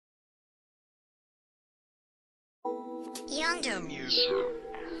Youngdom music.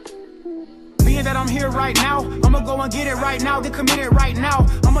 Being that I'm here right now, I'ma go and get it right now, get committed right now.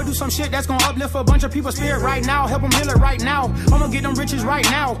 I'ma do some shit that's gonna uplift a bunch of people's spirit right now, help them heal it right now. I'ma get them riches right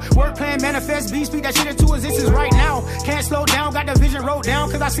now. Work plan, manifest, be speak that shit into existence right now. Can't slow down, got the vision wrote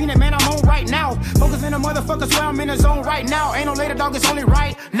down, cause I seen it, man, I'm on right now. Focus in the motherfucker, swear I'm in the zone right now. Ain't no later, dog, it's only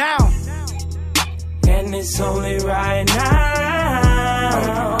right now. And it's only right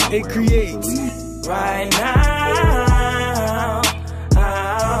now. It creates Right now.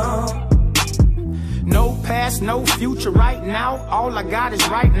 no past, no future right now. All I got is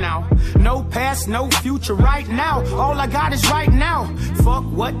right now. No past, no future right now. All I got is right now. Fuck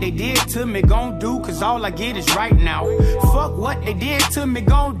what they did to me, gon' do, cause all I get is right now. Fuck what they did to me,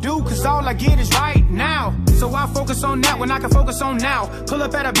 gon' do, cause all I get is right now. So I focus on that when I can focus on now. Pull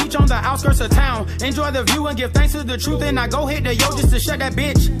up at a beach on the outskirts of town. Enjoy the view and give thanks to the truth. And I go hit the yo just to shut that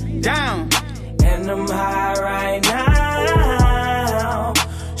bitch down. And I'm high right now.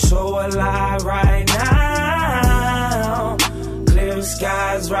 So alive right now. Clear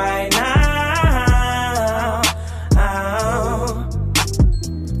skies right now.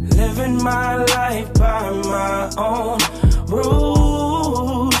 Living my life by my own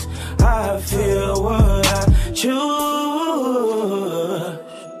rules. I feel what I choose.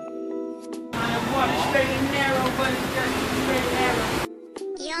 Straight and narrow, but it's just straight and narrow.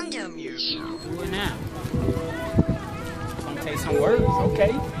 Youngdom music. Do it now. Gonna take some words,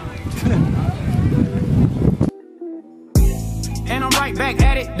 okay? And I'm right back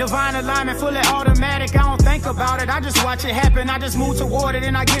at it. Divine alignment, fully automatic. I don't think about it. I just watch it happen. I just move toward it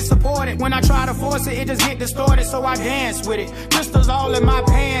and I get supported. When I try to force it, it just get distorted. So I dance with it. Crystals all in my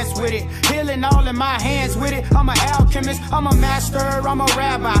pants with it. Healing all in my hands with it. I'm an alchemist. I'm a master. I'm a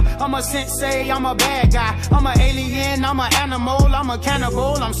rabbi. I'm a sensei. I'm a bad guy. I'm an alien. I'm an animal. I'm a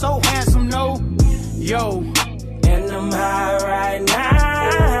cannibal. I'm so handsome, no. Yo. And I'm high right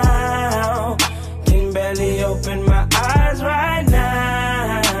now. Can barely open my eyes right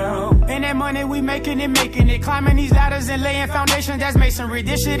now. And that money we making it. Climbing these ladders and laying foundation, that's masonry.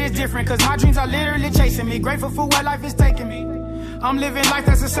 This shit is different, cause my dreams are literally chasing me. Grateful for where life is taking me. I'm living life,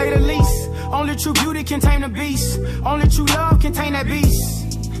 that's to say the least. Only true beauty can tame the beast. Only true love can tame that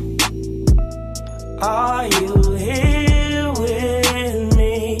beast. Are you here with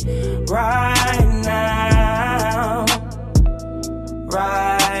me right now?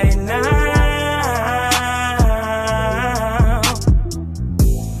 Right now.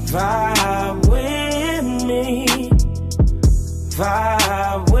 Vibe with me.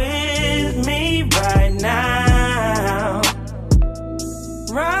 Vibe with me right now.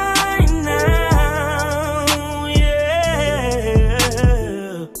 Right now, yeah.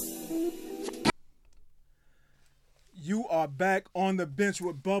 You are back on the bench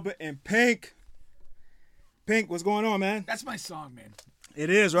with Bubba and Pink. Pink, what's going on, man? That's my song, man. It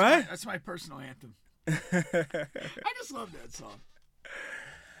is, right? That's my personal anthem. I just love that song.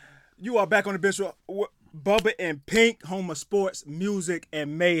 You are back on the bench with Bubba and Pink, home of sports, music,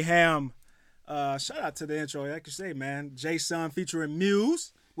 and mayhem. Shout out to the intro. Like you say, man, J-Sun featuring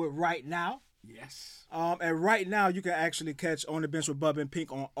Muse with Right Now. Yes. And right now, you can actually catch On the Bench with Bubba and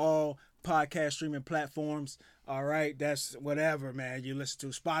Pink on all podcast streaming platforms. All right, that's whatever, man. You listen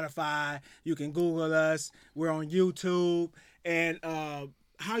to Spotify. You can Google us. We're on YouTube. And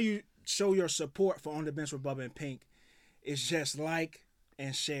how you show your support for On the Bench with Bubba and Pink is just like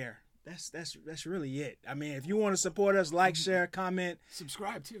and share. That's really it. I mean, if you want to support us, like, share, comment.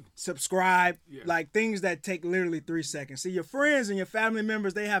 Subscribe, too. Subscribe. Yeah. Like things that take literally 3 seconds. See, your friends and your family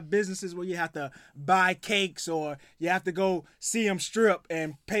members, they have businesses where you have to buy cakes or you have to go see them strip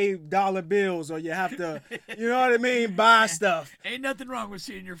and pay dollar bills or you have to, you know what I mean, buy stuff. Ain't nothing wrong with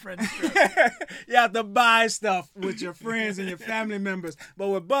seeing your friends strip. You have to buy stuff with your friends and your family members. But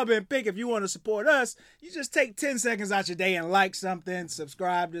with Bubba and Pink, if you want to support us, you just take 10 seconds out your day and like something,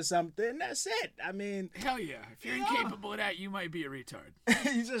 subscribe to something. That's it. I mean, Hell yeah. If you're incapable of that, you might be a retard.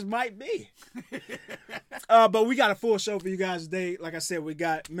 you just might be. But we got a full show for you guys today. Like I said, we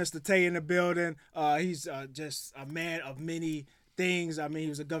got Mr. Tay in the building. He's just a man of many things. I mean, he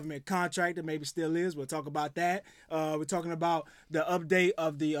was a government contractor, maybe still is. We'll talk about that. We're talking about the update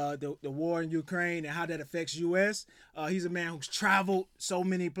of the war in Ukraine and how that affects U.S. He's a man who's traveled so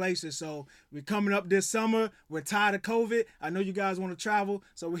many places. So we're coming up this summer. We're tired of COVID. I know you guys want to travel,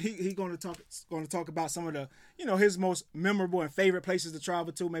 so he's going to talk about some of the, his most memorable and favorite places to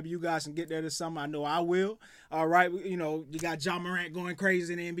travel to. Maybe you guys can get there this summer. I know I will. All right, you got Ja Morant going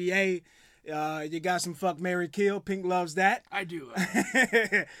crazy in the NBA. You got some fuck, marry, kill. Pink loves that. I do.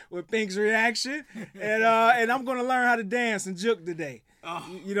 With Pink's reaction. And I'm going to learn how to dance and juke today. Oh.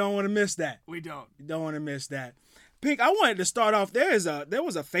 You don't want to miss that. We don't. You don't want to miss that. Pink, I wanted to start off. There was a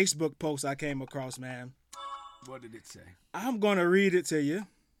Facebook post I came across, man. What did it say? I'm gonna read it to you.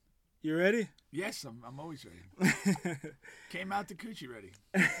 You ready? Yes, I'm always ready. Came out the coochie ready.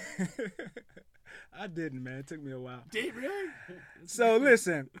 I didn't, man. It took me a while. Did it really? So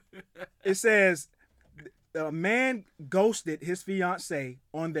listen, it says a man ghosted his fiancée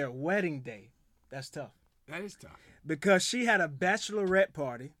on their wedding day. That's tough. That is tough. Because she had a bachelorette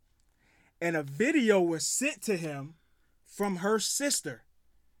party and a video was sent to him from her sister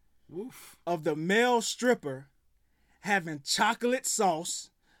Woof. of the male stripper having chocolate sauce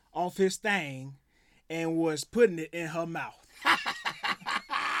off his thing and was putting it in her mouth.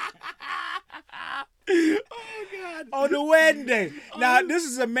 Oh God. On the wedding day. Now, this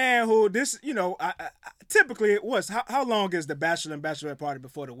is a man who, typically it was, how long is the bachelor and bachelorette party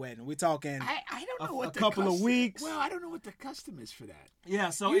before the wedding? We talking I don't know what a the couple of custom- weeks? Well, I don't know what the custom is for that. Yeah,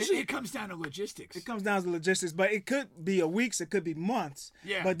 so Usually it comes down to logistics. it comes down to logistics, but it could be a weeks, it could be months.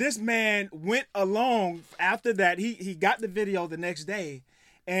 Yeah. But this man went along after that. He got the video the next day,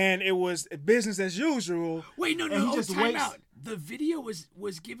 and it was business as usual. Wait, no, and he just time waits. out. The video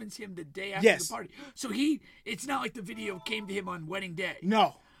was given to him the day after Yes. the party. So it's not like the video came to him on wedding day.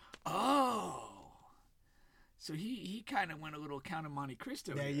 No. Oh. So he kind of went a little Count of Monte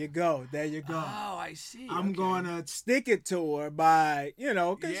Cristo. There here. you go. There you go. Oh, I see. I'm Okay. going to stick it to her by,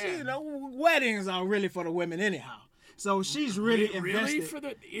 because, Yeah. weddings are really for the women anyhow. So she's really Really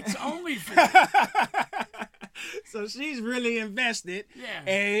invested. it's only for the, So she's really invested. Yeah.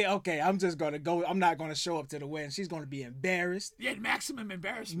 And, okay, I'm just going to go. I'm not going to show up to the wedding. She's going to be embarrassed. yeah, maximum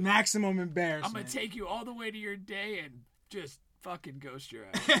embarrassment. Maximum embarrassment. I'm gonna take you all the way to your day and just fucking ghost your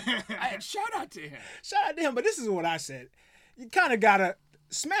ass. Shout out to him. Shout out to him, but this is what I said. You kind of gotta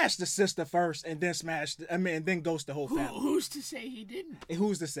smash the sister first, and then and then ghost the whole family. Who's to say he didn't? And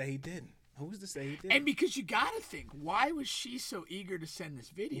who's to say he didn't? Who's to say he didn't? And because you gotta think, why was she so eager to send this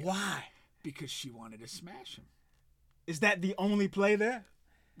video? Why? Because she wanted to smash him. Is that the only play there?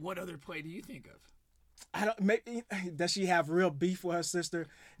 What other play do you think of? I don't. Maybe, does she have real beef with her sister?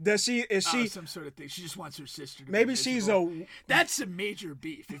 Does she? Is she? Some sort of thing. She just wants her sister to Maybe be she's miserable. a. That's some major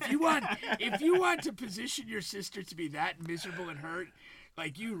beef. If you want to position your sister to be that miserable and hurt,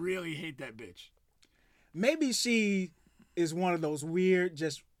 like you really hate that bitch. Maybe she is one of those weird,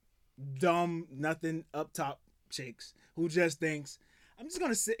 just dumb, nothing up top chicks who just thinks, I'm just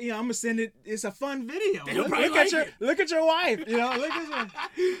gonna I'm gonna send it. It's a fun video. They'll Look, probably look at like it. look at your wife. Look at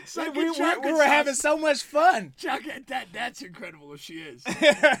your. Suck we a chocolate were having sauce. so much fun. Chuck, that's incredible if she is.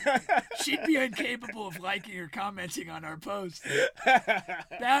 She'd be incapable of liking or commenting on our post.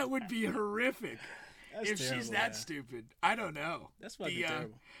 That would be horrific. That's if she's terrible, that man. stupid. I don't know. That's fucking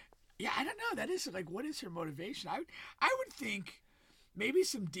terrible. Yeah, I don't know. That is like, what is her motivation? I would think maybe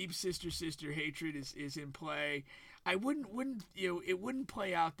some deep sister hatred is in play. I wouldn't it wouldn't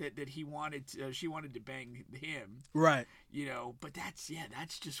play out that he wanted she wanted to bang him, Right. but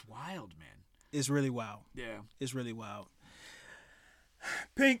that's just wild, man. It's really wild. Yeah. It's really wild.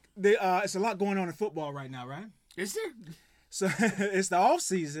 Pink, it's a lot going on in football right now, right? Is there? So it's the off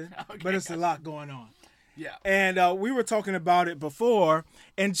season, Okay, but it's a lot going on. Yeah. And we were talking about it before,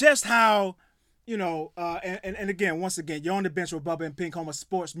 and just how, and again, once again, you're on the bench with Bubba and Pink, home of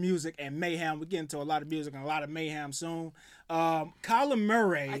sports, music, and mayhem. We get into a lot of music and a lot of mayhem soon. Kyler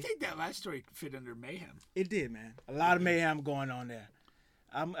Murray. I think that last story fit under mayhem. It did, man. A lot of mayhem going on there.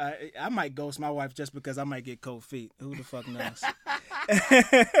 I might ghost my wife just because I might get cold feet. Who the fuck knows?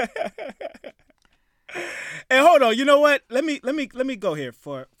 And hold on, you know what? Let me go here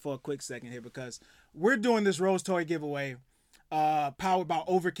for a quick second here because we're doing this Rose Toy giveaway, powered by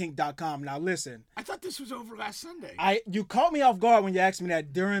Overkink.com. Now listen, I thought this was over last Sunday. you caught me off guard when you asked me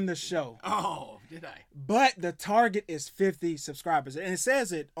that during the show. Oh, did I? But the target is 50 subscribers, and it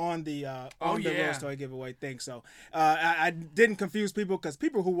says it on the Rose Toy giveaway thing. So I didn't confuse people because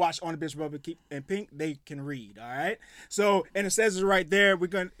people who watch On the Bench Rubber and Pink, they can read. All right. So and it says it right there.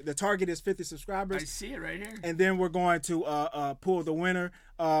 The target is 50 subscribers. I see it right here. And then we're going to pull the winner.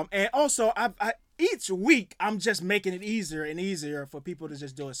 And also, each week, I'm just making it easier and easier for people to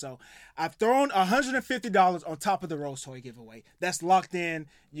just do it. So I've thrown $150 on top of the Rose Toy giveaway. That's locked in.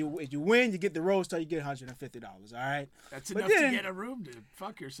 If you win, you get the Rose Toy, you get $150. All right? That's But enough then to get a room to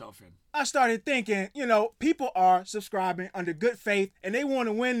fuck yourself in. I started thinking, people are subscribing under good faith, and they want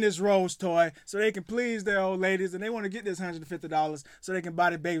to win this Rose Toy so they can please their old ladies, and they want to get this $150 so they can buy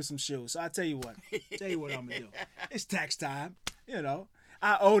their baby some shoes. So I tell you what I'm going to do. It's tax time,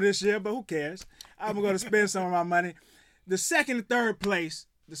 I owe this year, but who cares? I'm going to spend some of my money. The second and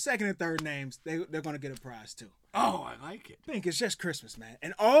third names, they're going to get a prize too. Oh, I like it. Pink, it's just Christmas, man.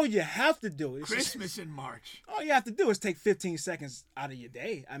 And all you have to do is Christmas in March. all you have to do is take 15 seconds out of your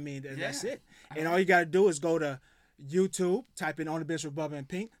day. I mean, that's Yeah. it. And all you got to do is go to YouTube, type in On the Bench with Bubba and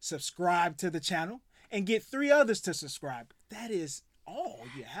Pink, subscribe to the channel, and get 3 others to subscribe. That is all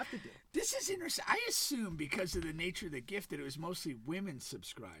you have to do. This is interesting. I assume because of the nature of the gift that it was mostly women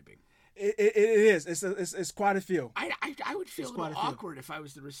subscribing. It is. It's quite a few. I would feel a quite little a few. awkward if I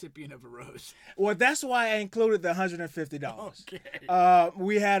was the recipient of a rose. Well, that's why I included the $150. Okay.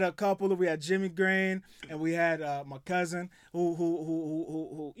 We had a couple. We had Jimmy Green, and we had my cousin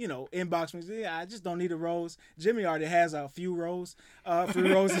who inboxed me. Yeah, I just don't need a rose. Jimmy already has a few roses.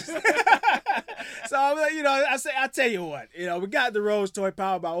 So I'm like, I tell you what, we got the rose toy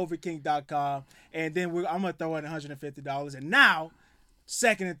powered by Overking.com, and then I'm gonna throw in $150, and now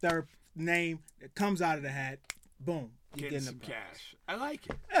second and third name that comes out of the hat, boom, you're Getting getting some the prize. cash. I like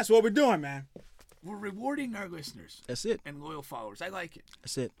it. That's what we're doing, man. We're rewarding our listeners That's it. and loyal followers. I like it.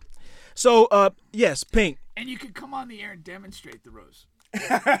 That's it. So, yes, Pink. And you could come on the air and demonstrate the rose. I'm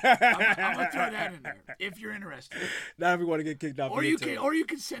gonna throw that in there if you're interested. Now everyone to get kicked off. Or of you YouTube.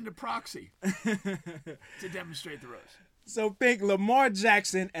 could send a proxy to demonstrate the rose. So Pink, Lamar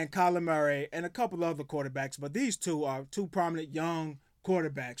Jackson and Kyler Murray and a couple other quarterbacks, but these two are two prominent young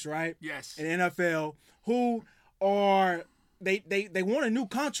quarterbacks, right? Yes. In the NFL, who are they want a new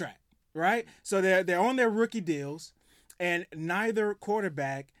contract, right? So they're on their rookie deals, and neither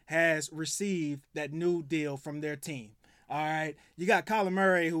quarterback has received that new deal from their team. All right, you got Kyler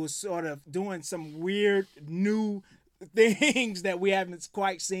Murray, who is sort of doing some weird new things that we haven't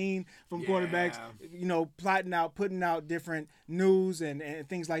quite seen from quarterbacks. Putting out different news and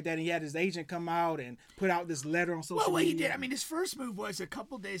things like that. And he had his agent come out and put out this letter on social Well, what media. he did, I mean, his first move was a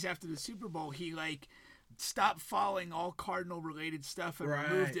couple days after the Super Bowl, he stopped following all Cardinal related stuff and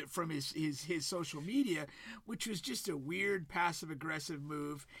removed it from his social media, which was just a weird passive aggressive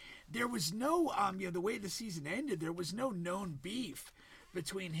move. There was no the way the season ended, there was no known beef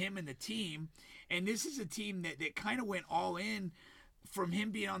between him and the team. And this is a team that kind of went all in from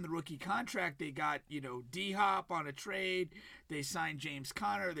him being on the rookie contract. They got, D-Hop on a trade. They signed James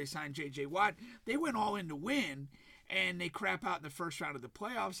Conner. They signed J.J. Watt. They went all in to win, and they crap out in the first round of the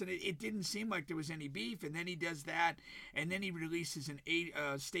playoffs, and it didn't seem like there was any beef. And then he does that, and then he releases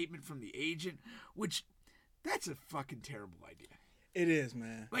a statement from the agent, which that's a fucking terrible idea. It is,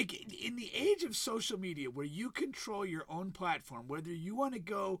 man. Like, in the age of social media where you control your own platform, whether you want to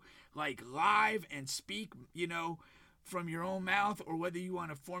go live and speak, from your own mouth, or whether you want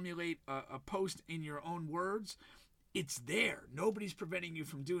to formulate a post in your own words, it's there. Nobody's preventing you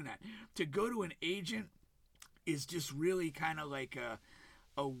from doing that. To go to an agent is just really kind of like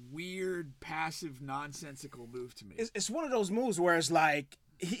a weird, passive, nonsensical move to me. It's one of those moves where it's like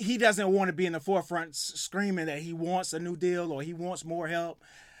he doesn't want to be in the forefront screaming that he wants a new deal or he wants more help.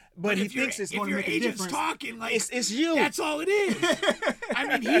 But he thinks it's going to make a difference. If your agent's talking it's you. That's all it is. I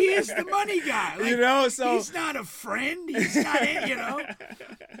mean, he is the money guy. So he's not a friend. He's not,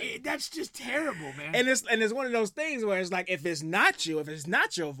 that's just terrible, man. And it's one of those things where it's like, if it's not you, if it's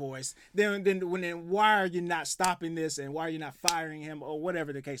not your voice, then why are you not stopping this, and why are you not firing him, or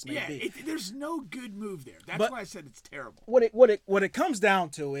whatever the case may be? There's no good move there. That's why I said it's terrible. What it comes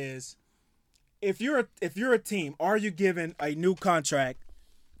down to is, if you're a team, are you giving a new contract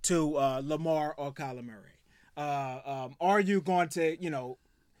to Lamar or Kyler Murray? Are you going to,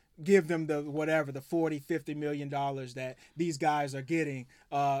 give them the $40-50 million that these guys are getting,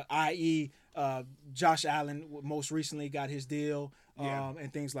 i.e. Josh Allen most recently got his deal,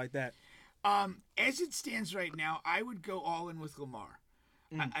 and things like that? As it stands right now, I would go all in with Lamar.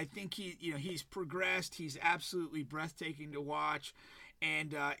 I think he's progressed. He's absolutely breathtaking to watch.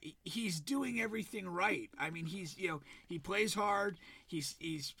 And he's doing everything right. I mean, he plays hard.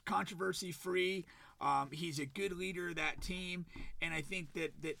 He's controversy free. He's a good leader of that team, and I think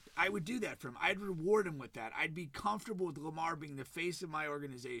that I would do that for him. I'd reward him with that. I'd be comfortable with Lamar being the face of my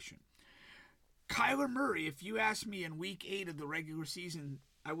organization. Kyler Murray, if you asked me in week 8 of the regular season,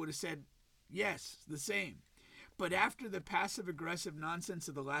 I would have said yes, the same. But after the passive aggressive nonsense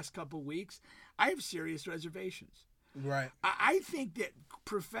of the last couple weeks, I have serious reservations. Right. I think that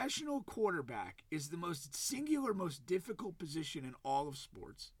professional quarterback is the most difficult position in all of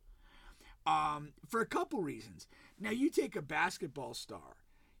sports, for a couple reasons. Now, you take a basketball star.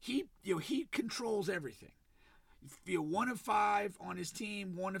 He controls everything. 1 of 5 on his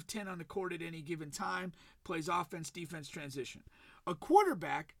team, 1 of 10 on the court at any given time, plays offense, defense, transition. A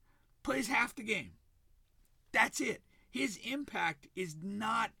quarterback plays half the game. That's it. His impact is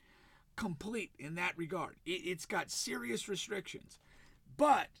not complete in that regard. It's got serious restrictions.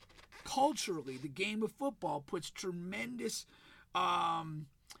 But culturally, the game of football puts tremendous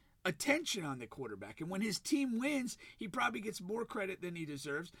attention on the quarterback. And when his team wins, he probably gets more credit than he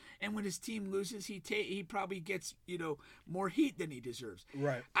deserves. And when his team loses, he probably gets, more heat than he deserves.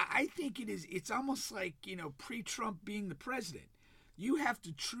 Right. I think it's almost like, pre-Trump being the president. You have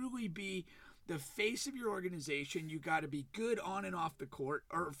to truly be the face of your organization. You got to be good on and off the court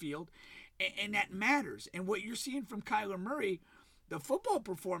or field, and that matters. And what you're seeing from Kyler Murray, the football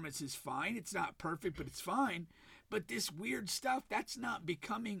performance is fine. It's not perfect, but it's fine. But this weird stuff, that's not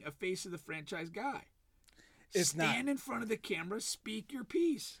becoming a face of the franchise guy. Stand in front of the camera, speak your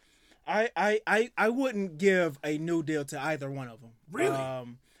piece. I wouldn't give a new deal to either one of them.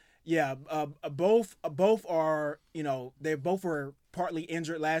 Really? Both are, they both were partly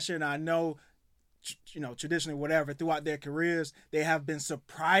injured last year, and I know, traditionally, whatever, throughout their careers, they have been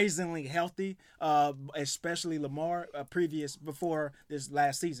surprisingly healthy, especially Lamar, before this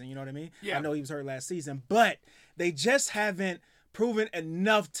last season, you know what I mean? Yeah. I know he was hurt last season, but they just haven't proven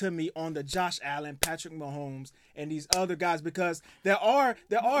enough to me on the Josh Allen, Patrick Mahomes, and these other guys, because there are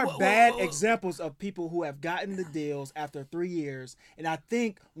bad examples of people who have gotten the deals after 3 years, and I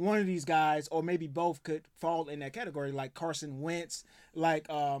think one of these guys, or maybe both, could fall in that category, like Carson Wentz, like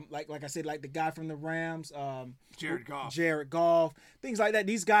I said, like the guy from the Rams, Jared Goff, things like that.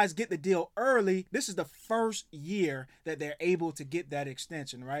 These guys get the deal early. This is the first year that they're able to get that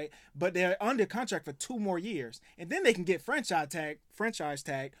extension, right? But they're under contract for 2 more years, and then they can get franchise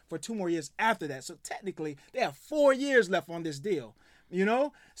tag for 2 more years after that. So technically, they have 4 years left on this deal.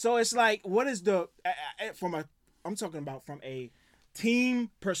 So it's like, what is I'm talking about from a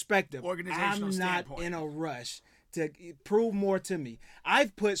team perspective. Organizational I'm not standpoint. in a rush to prove more to me.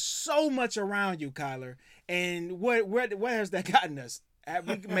 I've put so much around you, Kyler, and where has that gotten us? Have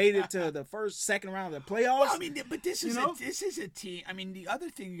we made it to the second round of the playoffs? Well, I mean, but this is a team. I mean, the other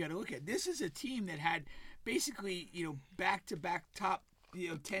thing you got to look at, this is a team that had basically, back-to-back top,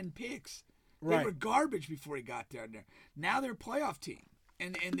 10 picks. They Right. were garbage before he got down there. Now they're a playoff team,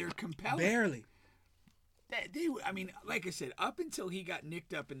 and they're compelling. Barely. Like I said, up until he got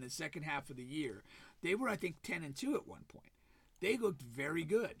nicked up in the second half of the year, they were, I think, 10-2 at one point. They looked very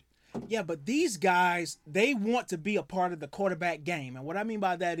good. Yeah, but these guys, they want to be a part of the quarterback game. And what I mean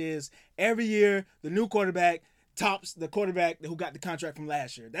by that is every year, the new quarterback tops the quarterback who got the contract from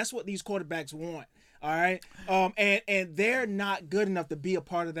last year. That's what these quarterbacks want. All right. And they're not good enough to be a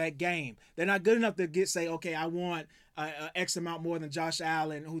part of that game. They're not good enough to say, okay, I want X amount more than Josh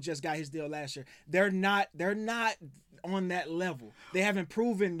Allen, who just got his deal last year. They're not on that level. They haven't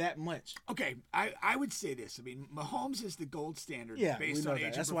proven that much. Okay, I would say this. I mean, Mahomes is the gold standard based we know on age that.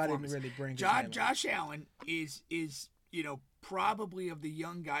 and That's why I didn't performance. really bring his name up. Josh Allen is probably of the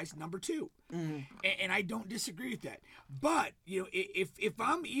young guys number 2, and I don't disagree with that. But if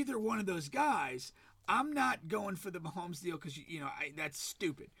I'm either one of those guys, I'm not going for the Mahomes deal because that's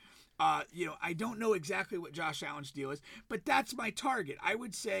stupid. I don't know exactly what Josh Allen's deal is, but that's my target. I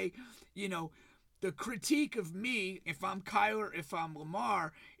would say, the critique of me, if I'm Kyler, if I'm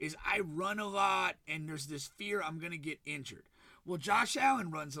Lamar, is I run a lot and there's this fear I'm going to get injured. Well, Josh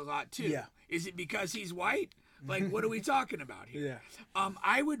Allen runs a lot too. Yeah. Is it because he's white? Like, what are we talking about here? Yeah.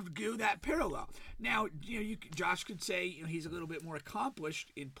 I would do that parallel. Now, Josh could say he's a little bit more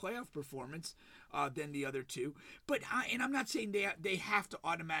accomplished in playoff performance than the other two, but I'm not saying they have to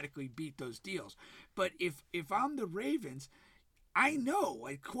automatically beat those deals. But if I'm the Ravens, I know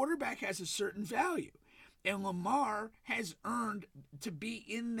a quarterback has a certain value, and Lamar has earned to be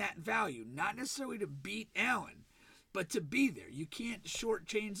in that value, not necessarily to beat Allen, but to be there. You can't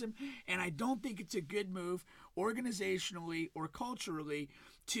shortchange him, and I don't think it's a good move organizationally or culturally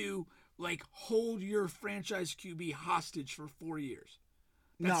to hold your franchise QB hostage for 4 years.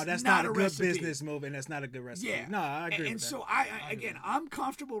 That's not a good business move, and that's not a good recipe. Yeah. No, I agree and with that. so I'm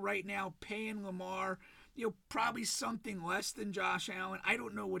comfortable right now paying Lamar, probably something less than Josh Allen. I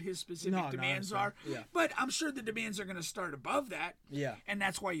don't know what his specific demands are, but I'm sure the demands are going to start above that. Yeah. And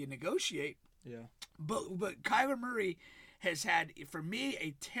that's why you negotiate. Yeah. But Kyler Murray has had, for me,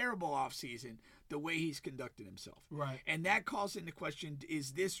 a terrible offseason the way he's conducted himself. Right. And that calls into question,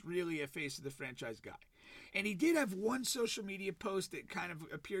 is this really a face of the franchise guy? And he did have one social media post that kind of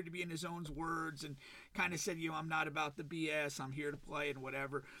appeared to be in his own words and kind of said, I'm not about the BS. I'm here to play and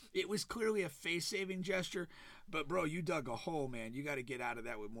whatever. It was clearly a face-saving gesture. But, bro, you dug a hole, man. You got to get out of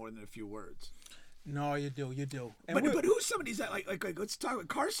that with more than a few words. No, you do. And but who's somebody's that, like let's talk about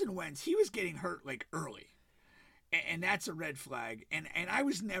Carson Wentz. He was getting hurt, early. And that's a red flag. And I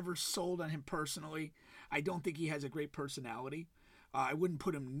was never sold on him personally. I don't think he has a great personality. I wouldn't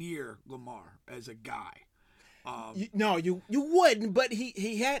put him near Lamar as a guy. You wouldn't, but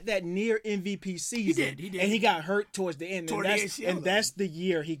he had that near MVP season. He did. And he got hurt towards the end. Toward the ACL, and that's the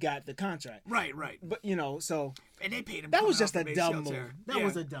year he got the contract. Right. But so And they paid him. that was coming just off a from dumb ACL move. tear. That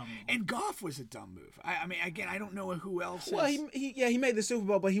was a dumb move. And Goff was a dumb move. I mean, again, I don't know who else. Well, is. he made the Super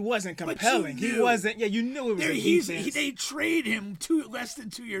Bowl, but he wasn't But you compelling. He knew. wasn't. Yeah, you knew it was a defense. They trade him less than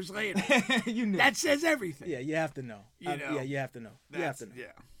 2 years later. You knew. That says everything. Yeah, you have to know. You know. Yeah, you have to know. You have to know. Yeah.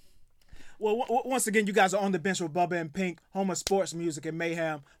 Well, once again, you guys are on the bench with Bubba and Pink, home of sports music and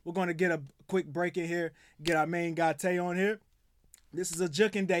mayhem. We're going to get a quick break in here, get our main guy Tay on here. This is a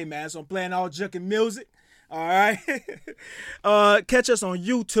juking day, man, so I'm playing all juking music. All right. Catch us on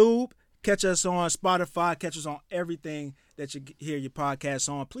YouTube. Catch us on Spotify. Catch us on everything that you hear your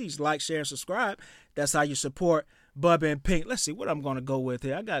podcast on. Please like, share, and subscribe. That's how you support Bubba and Pink. Let's see what I'm going to go with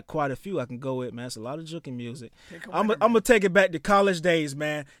here. I got quite a few I can go with, man. It's a lot of juking music. I'm going to take it back to college days,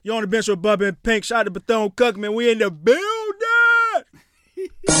 man. You're on the bench with Bubba and Pink. Shout out to Bethune-Cookman, man. We in the building.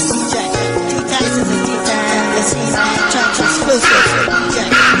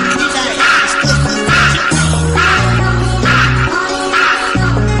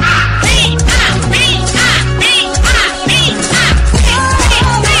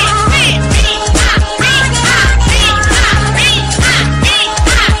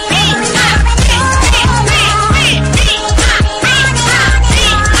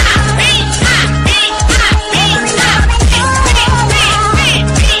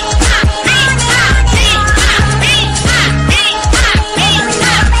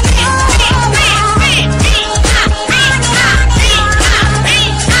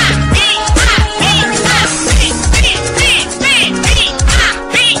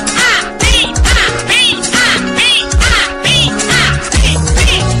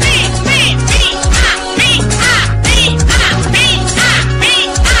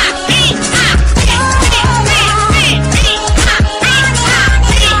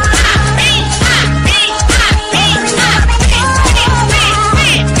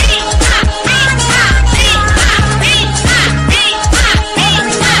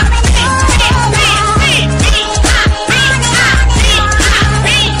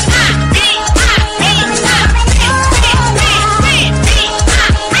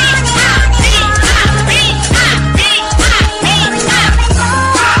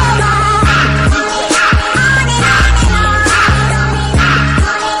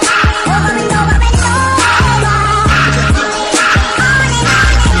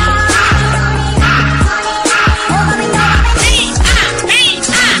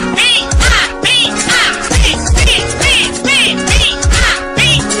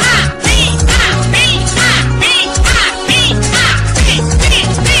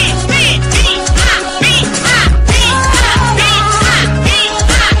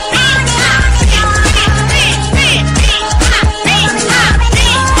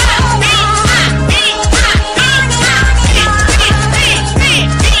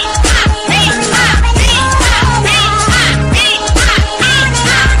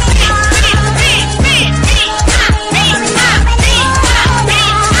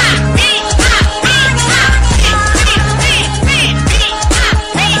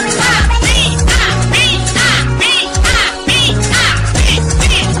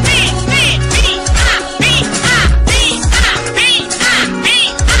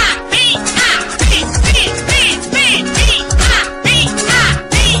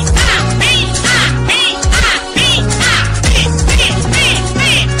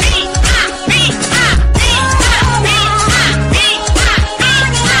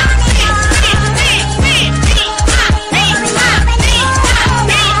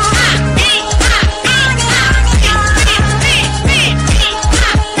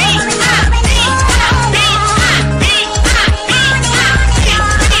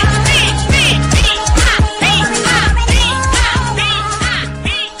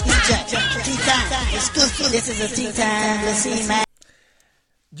 This is a tea time. Let's see, man.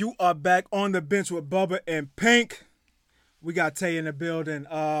 You are back on the bench with Bubba and Pink. We got Tay in the building.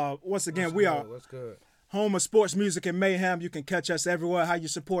 Once again, What's good? home of sports music and mayhem. You can catch us everywhere. How you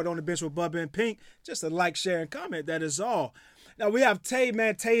support On the Bench with Bubba and Pink. Just a like, share, and comment. That is all. Now we have Tay,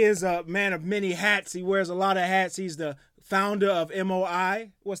 man. Tay is a man of many hats. He wears a lot of hats. He's the founder of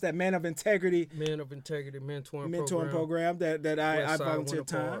MOI. What's that? Man of Integrity. Man of Integrity Mentoring program that I volunteer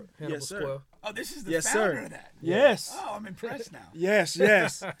time. Yes, sir. Square. Oh, this is the Yes, founder sir. of that. Yes. Oh, I'm impressed now. Yes.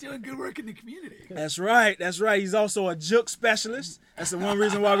 Doing good work in the community. That's right. He's also a juke specialist. That's the one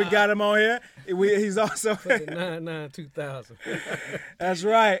reason why we got him on here. He's also 99 2000. That's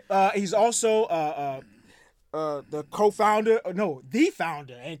right. He's also the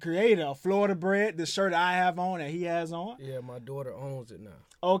founder and creator of Florida Bread, the shirt I have on and he has on. Yeah, my daughter owns it now.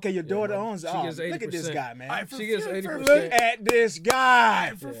 Okay, your daughter owns it. she Oh, gets look at this 80%. guy, man. All right, for She gets fu- for- 80%. Look at this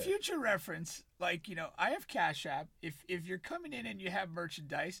guy. For future reference, like, I have Cash App. If you're coming in and you have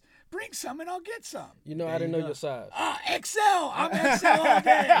merchandise, bring some and I'll get some. You know, I didn't know your size. XL. I'm XL all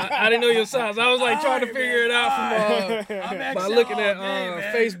day. I didn't know your size. I was like trying to figure it out from I'm by XL looking at all day,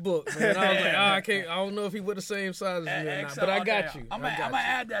 man. Facebook. Man. I was like, I can't. I don't know if he with the same size as me or not. XL But I all got day. you. I'm I got gonna you.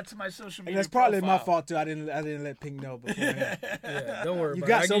 add that to my social media. And that's probably my profile. fault too. I didn't let Pink know before. Yeah, don't worry You about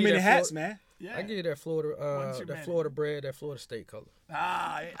got it. I so give you many that hats, Florida- man. Yeah. I give you that Florida, too that many. Florida bread, that Florida State color.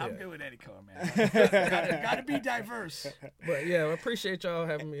 I'm good with any color, man. gotta be diverse. But yeah, I appreciate y'all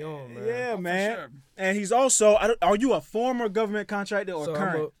having me on, man. Yeah, man. sure. And he's also. Are you a former government contractor or So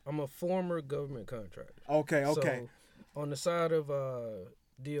current? I'm a former government contractor. Okay. So on the side of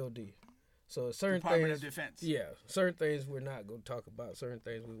DOD. So certain Department things, of Defense. yeah, certain things we're not going to talk about. Certain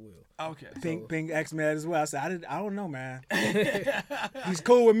things we will. Okay. Pink asked me that as well. I said, I don't know, man. He's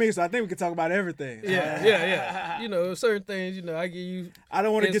cool with me, so I think we can talk about everything. Yeah. You know, certain things. You know, I give you. I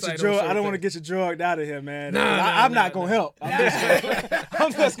don't want to get you Insight on drugged. I certain don't want to things. get you drugged out of here, man. Nah, I'm nah, not gonna help.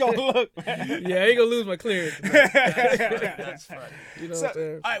 I'm just gonna look, man. Yeah, I ain't gonna lose my clearance. That's funny. You know what I'm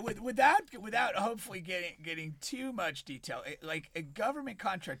saying? All right, without hopefully getting too much detail, like a government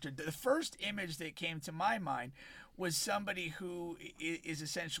contractor, the first image that came to my mind was somebody who is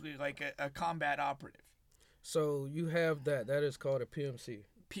essentially like a combat operative. So you have that. That is called a PMC.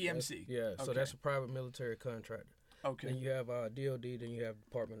 PMC. Yeah. So Okay. that's a private military contractor. Okay. Then you have DOD. Then you have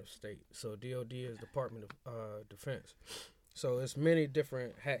Department of State. So DOD is Department of Defense. So it's many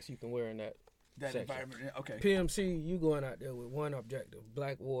different hats you can wear in that. That section. environment. Okay. PMC, you going out there with one objective,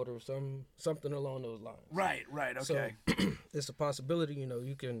 Blackwater, something along those lines. Right. Okay. So it's a possibility, you know,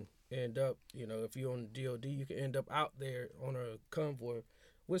 you can end up, you know, if you're on DOD, you can end up out there on a convoy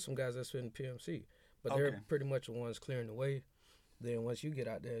with some guys that's in PMC. But Okay. they're pretty much the ones clearing the way. Then once you get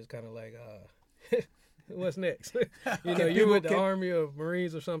out there, it's kind of like, what's next? You know, you're with the Army or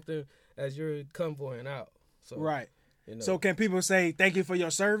Marines or something as you're convoying out. So, Right. You know. So can people say thank you for your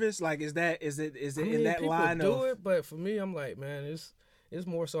service? Like, is it I mean, in that people line do of? it, but for me, I'm like, man, it's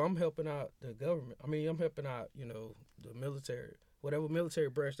more so I'm helping out the government. I mean, I'm helping out, you know, the military, whatever military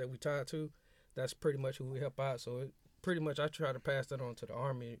branch that we tied to. That's pretty much who we help out. So pretty much I try to pass that on to the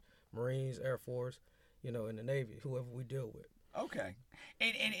Army, Marines, Air Force, you know, and the Navy, whoever we deal with. Okay.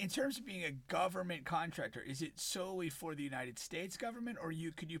 And in terms of being a government contractor, is it solely for the United States government, or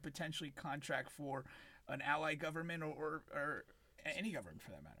could you potentially contract for an allied government or any government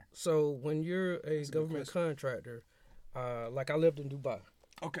for that matter? So when you're a government contractor, like I lived in Dubai,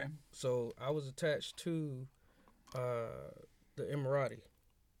 Okay. so I was attached to the Emirati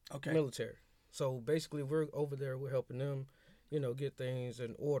Okay. military. So basically, we're over there. We're helping them, you know, get things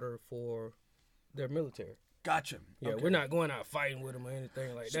in order for their military. Gotcha. Yeah, Okay. we're not going out fighting with them or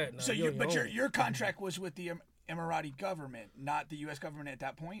anything like that. No, So you're on but your own. your contract was with the Emirati government, not the U.S. government at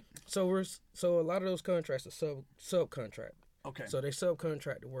that point. So a lot of those contracts are subcontract. Okay. So they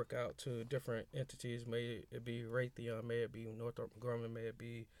subcontract to work out to different entities. May it be Raytheon, may it be Northrop Grumman, may it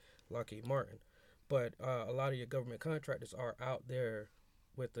be Lockheed Martin. But a lot of your government contractors are out there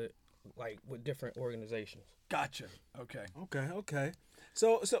with with different organizations. Gotcha. Okay. Okay.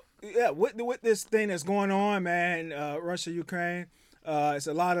 So yeah, with this thing that's going on, man, Russia, Ukraine, it's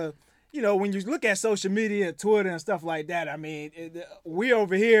a lot of, you know, when you look at social media and Twitter and stuff like that, I mean, we're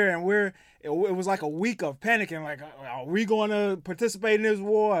over here and it was like a week of panicking, like, are we going to participate in this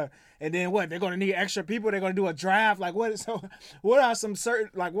war? And then what? They're going to need extra people. They're going to do a draft. Like what? So what are some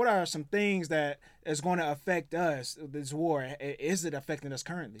things that is going to affect us? This war, is it affecting us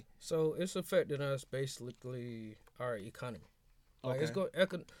currently? So it's affecting us basically our economy. Like it's going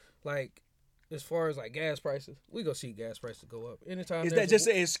like as far as like gas prices, we go see gas prices go up anytime. Is there's that just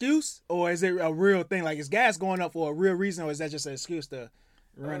an excuse, or is it a real thing? Like, is gas going up for a real reason, or is that just an excuse to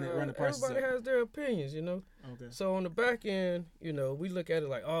run the prices everybody up? has their opinions, you know. Okay. So on the back end, you know, we look at it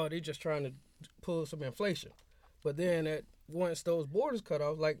like, oh, they're just trying to pull some inflation. But then once those borders cut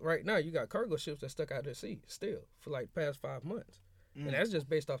off, like right now, you got cargo ships that stuck out at sea still for like past 5 months, and that's just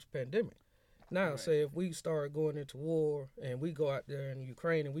based off the pandemic. Now, say if we start going into war and we go out there in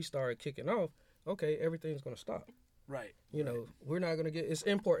Ukraine and we start kicking off, okay, everything's gonna stop. Right. You know, we're not gonna get it's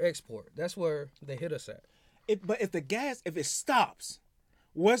import export. That's where they hit us at. But if it stops,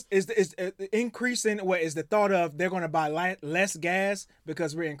 what is increasing? What is the thought of they're going to buy less gas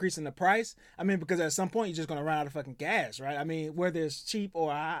because we're increasing the price? I mean, because at some point you're just going to run out of fucking gas, right? I mean, whether it's cheap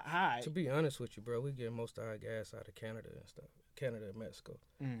or high. To be honest with you, bro, we get most of our gas out of Canada and stuff. Canada and Mexico.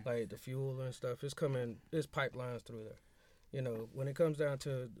 Like the fuel and stuff, it's pipelines through there. You know, when it comes down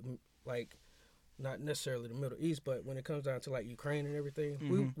to like, not necessarily the Middle East, but when it comes down to like Ukraine and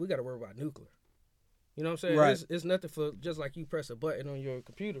everything, we got to worry about nuclear. You know what I'm saying? Right. It's nothing for, just like you press a button on your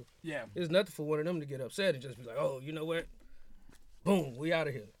computer. Yeah. It's nothing for one of them to get upset and just be like, oh, you know what? Boom, we out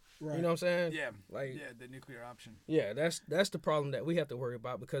of here. Right. You know what I'm saying? Yeah. Like, yeah, the nuclear option. yeah, that's the problem that we have to worry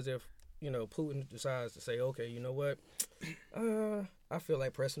about, because if, you know, Putin decides to say, okay, you know what? I feel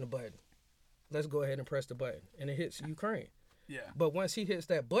like pressing the button. Let's go ahead and press the button. And it hits Ukraine. Yeah. But once he hits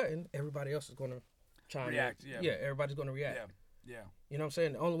that button, everybody else is going to chime React, in. yeah. Yeah, everybody's going to react. Yeah. Yeah. You know what I'm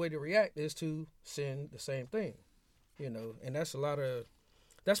saying? The only way to react is to send the same thing. You know, and that's where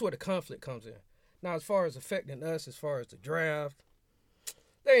the conflict comes in. Now, as far as affecting us, as far as the draft,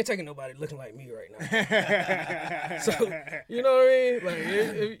 they ain't taking nobody looking like me right now. So, you know what I mean?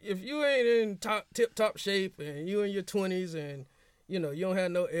 Like, if you ain't in tip-top shape and you in your 20s and, you know, you don't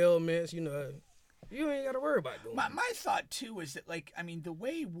have no ailments, you know, you ain't got to worry about doing it. My thought, too, is that, like, I mean, the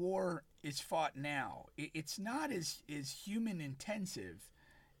way war is fought now, it's not as human-intensive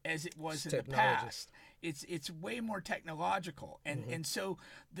as it was in the past. It's way more technological. And so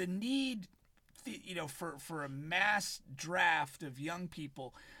the need, you know, for a mass draft of young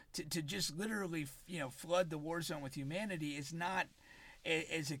people to just literally, you know, flood the war zone with humanity is not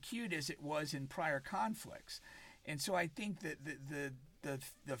as acute as it was in prior conflicts. And so I think that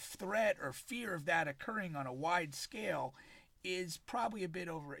the threat or fear of that occurring on a wide scale is probably a bit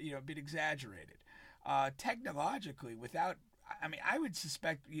exaggerated. Technologically, I would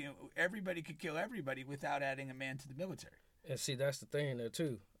suspect, you know, everybody could kill everybody without adding a man to the military. And see, that's the thing there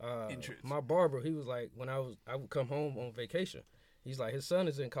too. In truth. My barber, he was like, when I would come home on vacation, he's like, his son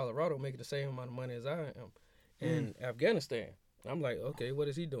is in Colorado making the same amount of money as I am in Afghanistan. I'm like, okay, what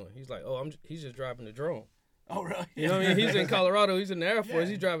is he doing? He's like, oh, he's just driving the drone. Oh, really? You know what I mean? He's in Colorado. He's in the Air Force.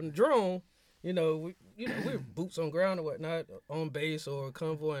 He's driving the drone. You know, we're boots on ground or whatnot, on base or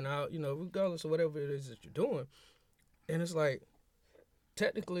convoying out, you know, regardless of whatever it is that you're doing. And it's like,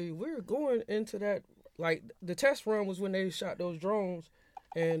 technically, we're going into that. Like, the test run was when they shot those drones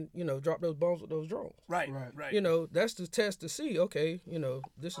and, you know, dropped those bombs with those drones. Right. You know, that's the test to see, okay, you know,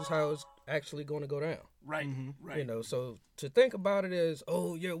 this is how it's actually going to go down. Right. You know, so to think about it as,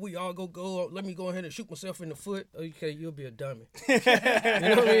 oh, yeah, we all go, let me go ahead and shoot myself in the foot. Okay, you'll be a dummy. You know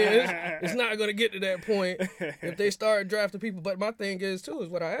what I mean? It's not going to get to that point if they start drafting people. But my thing is, too, is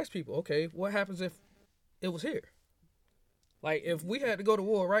what I ask people, okay, what happens if it was here? Like, if we had to go to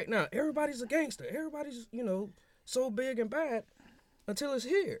war right now, everybody's a gangster. Everybody's, you know, so big and bad until it's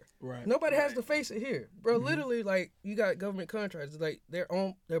here. Right. Nobody has to face it here. Bro, literally, like, you got government contractors, like,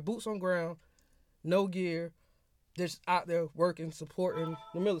 their boots on ground, no gear, just out there working, supporting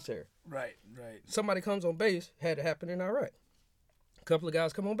the military. Right. Somebody comes on base, had it happen in Iraq. A couple of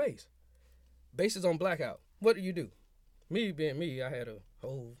guys come on base. Base is on blackout. What do? Me being me, I had a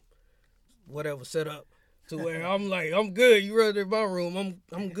whole whatever set up to where I'm like, I'm good. You run to my room,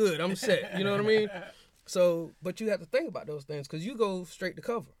 I'm good. I'm set. You know what I mean? So, but you have to think about those things because you go straight to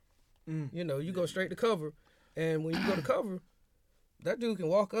cover. You know, you go straight to cover. And when you go to cover, that dude can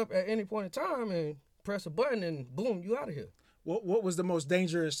walk up at any point in time and press a button and boom, you out of here. What was the most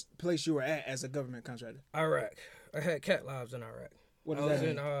dangerous place you were at as a government contractor? Iraq. I had cat lives in Iraq. What does that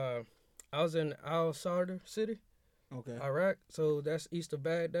mean? I was in Al-Sadr city, Okay. Iraq. So that's east of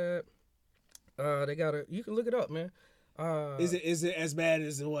Baghdad. They you can look it up, man. Is it as bad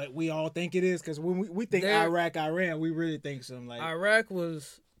as what we all think it is? Because when we think Iraq, Iran, we really think something like Iraq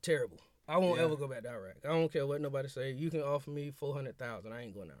was terrible. I won't ever go back to Iraq. I don't care what nobody say. You can offer me $400,000. I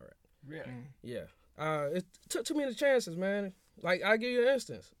ain't going to Iraq. Really? Yeah. It took too many chances, man. Like, I'll give you an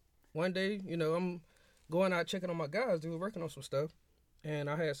instance. One day, you know, I'm going out checking on my guys. They were working on some stuff. And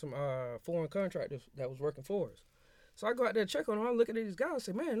I had some foreign contractors that was working for us. So I go out there and check on them. I'm looking at these guys and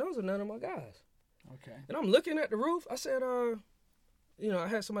say, man, those are none of my guys. Okay. And I'm looking at the roof. I said, you know, I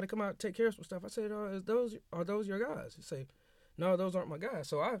had somebody come out and take care of some stuff. I said, are those your guys? He said, no, those aren't my guys.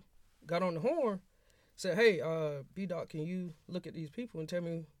 So I got on the horn, said, hey, B-Doc, can you look at these people and tell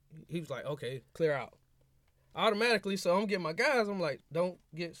me? He was like, okay, clear out. Automatically, so I'm getting my guys. I'm like, don't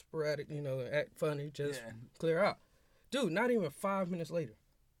get sporadic, you know, act funny, just clear out. Dude, not even 5 minutes later.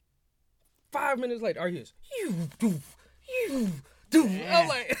 5 minutes later, you do. I'm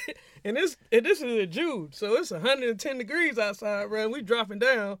like, and this is in June, so it's 110 degrees outside, bro. We dropping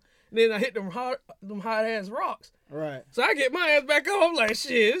down, and then I hit them hot ass rocks. Right. So I get my ass back up. I'm like,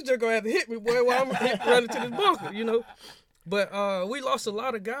 shit, this just gonna have to hit me, boy, while I'm running to this bunker, you know. But we lost a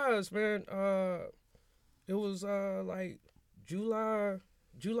lot of guys, man. It was like July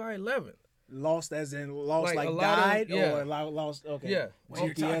 11th. lost as in lost Like, like a lot of- died yeah. or lost? Okay. Yeah. When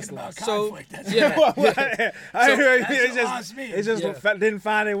you're talking about lost. So- conflict, that's yeah. I heard that's it what just lost me. it just Yeah. didn't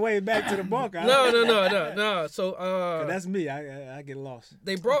find their way back to the bunker. No. So That's me. I get lost.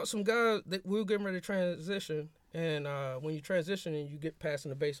 they brought some guys that we were getting ready to transition, and when you transition and you get passing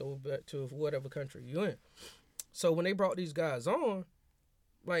the base over back to whatever country you're in. So when they brought these guys on,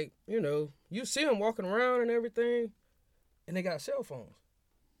 like, you see them walking around and everything, and they got cell phones.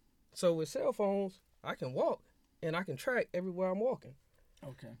 So with cell phones, I can walk and I can track everywhere I'm walking.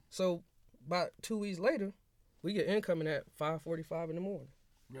 Okay. So about 2 weeks later, we get incoming at 5:45 in the morning.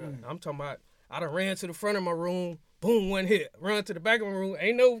 Really? I'm talking about I done ran to the front of my room, boom, one hit. Run to the back of my room,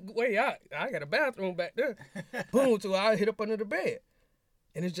 ain't no way out. I got a bathroom back there. Boom, till I hit up under the bed.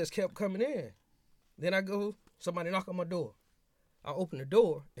 And it just kept coming in. Then I go, somebody knock on my door. I open the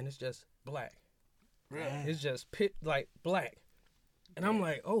door and it's just black. Really? It's just like black. And I'm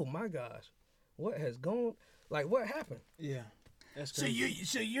like, oh my gosh, what has gone? Like, what happened? Yeah. That's So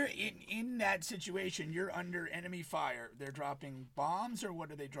crazy. you're in that situation. You're under enemy fire. They're dropping bombs, or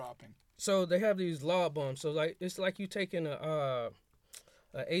what are they dropping? So they have these log bombs. So like it's like you taking a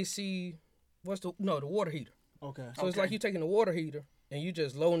AC, the water heater. Okay. So it's like you taking a water heater and you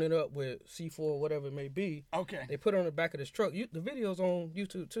just loading it up with C4 or whatever it may be. Okay. They put it on the back of this truck. The video's on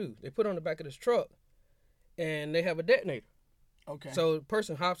YouTube too. They put it on the back of this truck and they have a detonator. Okay. So the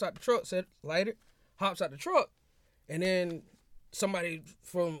person hops out the truck, light it, hops out the truck, and then somebody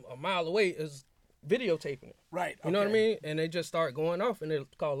from a mile away is videotaping it. right. You know what I okay. mean? And they just start going off, and they're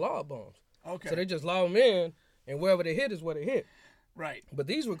called log bombs. Okay. So they just lob them in, and wherever they hit is where they hit. right. But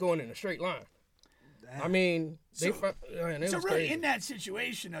these were going in a straight line. I mean, it So was really, crazy. in that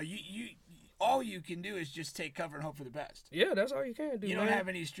situation, though, you all you can do is just take cover and hope for the best. Yeah, that's all you can do. You don't man. have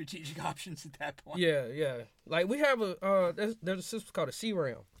any strategic options at that point. Yeah. Like we have there's a system called a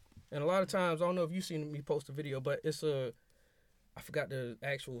C-RAM, and a lot of times I don't know if you've seen me post a video, but it's I forgot the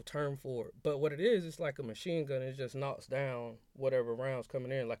actual term for it, but what it is, it's like a machine gun. It just knocks down whatever rounds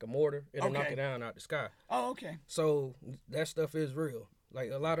coming in, like a mortar. It'll knock Okay. it down out the sky. Oh, okay. So that stuff is real. Like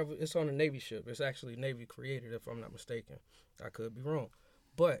a lot of it's on a Navy ship. It's actually Navy created, if I'm not mistaken. I could be wrong,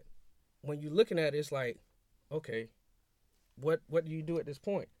 but when you're looking at it, it's like, okay, what do you do at this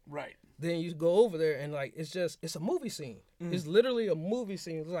point? Right. Then you go over there and like it's a movie scene. It's literally a movie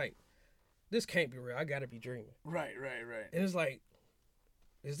scene. It's like, this can't be real. I gotta be dreaming. Right. And it's like,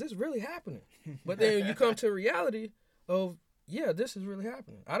 is this really happening? But then you come to reality of, yeah, this is really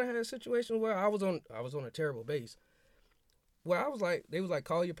happening. I done had situations where I was on a terrible base, where they was like,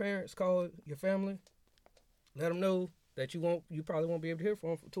 call your parents, call your family, let them know that you probably won't be able to hear from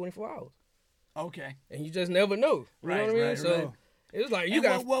them for 24 hours, Okay. and you just never know. You know what I mean? Right. So it was like you And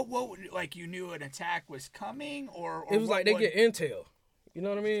got. what like you knew an attack was coming, or It was what- like they what- get intel. You know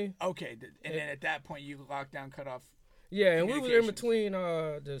what I mean? Okay, and then at that point you locked down, cut off. Yeah, and we was in Communications. between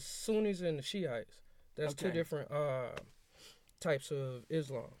the Sunnis and the Shiites. That's two Okay. different types of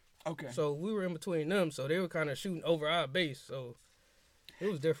Islam. Okay. So we were in between them, so they were kind of shooting over our base. So it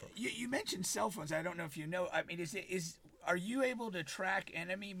was different. You mentioned cell phones. I don't know if you know. I mean, are you able to track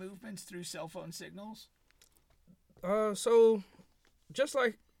enemy movements through cell phone signals? So just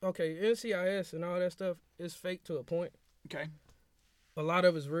like NCIS and all that stuff is fake to a point. Okay. A lot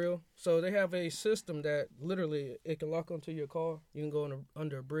of it's real. So they have a system that literally it can lock onto your car. You can go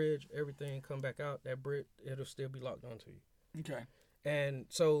under a bridge, everything come back out. That bridge, it'll still be locked onto you. Okay. And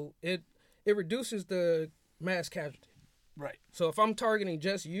so it reduces the mass casualty. Right. So if I'm targeting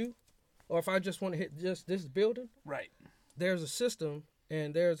just you, or if I just want to hit just this building, Right. there's a system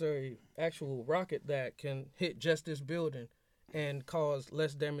and there's a actual rocket that can hit just this building and cause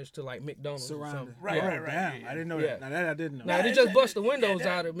less damage to like McDonald's or Surrounded. something. Right, Yeah. right, right. Damn, I didn't know Yeah. that. Now that I didn't know. Now they it's- just bust the yeah, windows that-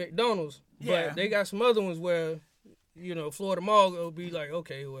 out of McDonald's, Yeah. but they got some other ones where, Florida Mall will be like,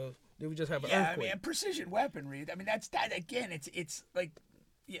 okay, well, did we just have an Yeah, I earthquake? mean, and precision weaponry. I mean, that's that again. It's like,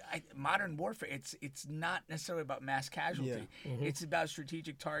 modern warfare. It's not necessarily about mass casualty. It's about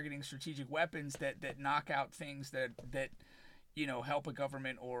strategic targeting, strategic weapons that knock out things that help a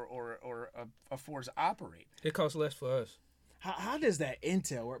government or a force operate. It costs less for us. How does that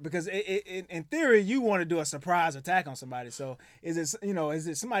intel work? Because in theory, you want to do a surprise attack on somebody. So is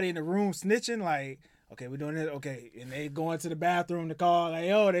it somebody in the room snitching? Like, okay, we're doing it. Okay, and they go into the bathroom to call. Like,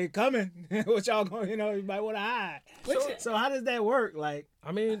 yo, they coming. What y'all going? You might want to hide. So how does that work? Like,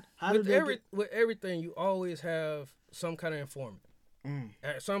 I mean, How with did they with everything, you always have some kind of informant.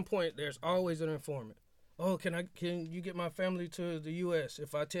 At some point, there's always an informant. Oh, can you get my family to the U.S.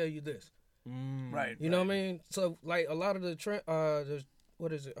 if I tell you this? Right. You know what I mean? So like a lot of the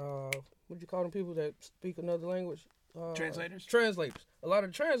what is it? What do you call them people that speak another language? Translators? Translators. A lot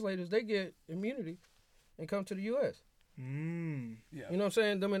of translators, they get immunity and come to the U.S. Yeah. You know what I'm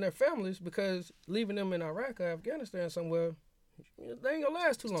saying? Them and their families, because leaving them in Iraq or Afghanistan somewhere, they ain't gonna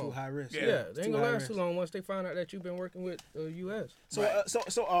last too long. Too high risk. Yeah, they ain't gonna last too risk. long once they find out that you've been working with the U.S. So,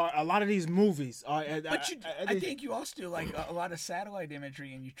 a lot of these movies are. But I think you also do like a lot of satellite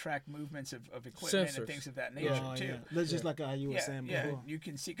imagery, and you track movements of equipment Sensors. and things of that nature too. Yeah. That's just like how you were saying before. You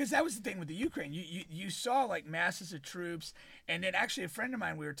can see, because that was the thing with the Ukraine. You saw like masses of troops, and then actually a friend of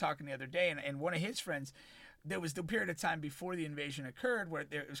mine, we were talking the other day, and one of his friends, there was the period of time before the invasion occurred where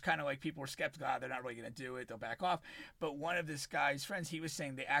it was kind of like people were skeptical. They're not really going to do it. They'll back off. But one of this guy's friends, he was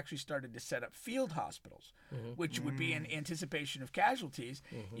saying they actually started to set up field hospitals, which would be in anticipation of casualties.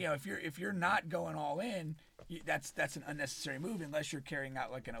 You know, if you're not going all in, that's an unnecessary move unless you're carrying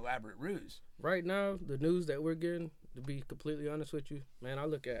out like an elaborate ruse. Right now, the news that we're getting, to be completely honest with you, man, I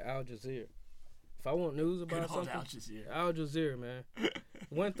look at Al Jazeera. If I want news about Good old something, Al Jazeera, man.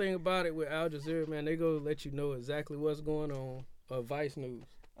 One thing about it with Al Jazeera, man, they go let you know exactly what's going on. Vice News.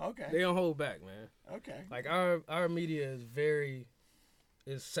 Okay. They don't hold back, man. Okay. Like our media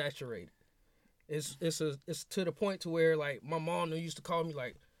is saturated. It's to the point to where like my mom used to call me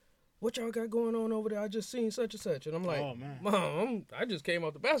like, "What y'all got going on over there? I just seen such and such," and I'm like, Oh, man. "Mom, I just came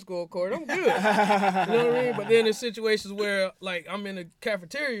off the basketball court. I'm good." You know what I mean? But then there's situations where like I'm in the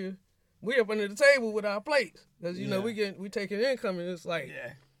cafeteria. We up under the table with our plates because you know we taking income and it's like,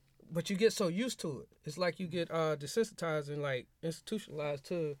 but you get so used to it. It's like you get desensitized and like institutionalized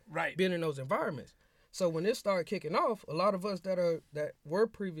to being in those environments. So when this started kicking off, a lot of us that were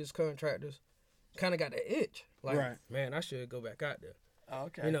previous contractors kind of got the itch. Like, man, I should go back out there. Oh,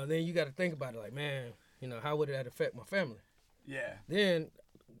 okay. You know, then you got to think about it. Like, man, you know, how would that affect my family? Yeah. Then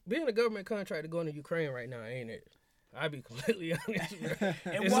being a government contractor going to Ukraine right now ain't it? I'll be completely honest.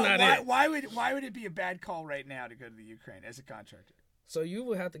 And it's not it. Why would it be a bad call right now to go to the Ukraine as a contractor? So you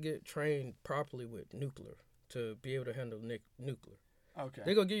would have to get trained properly with nuclear to be able to handle nuclear. Okay.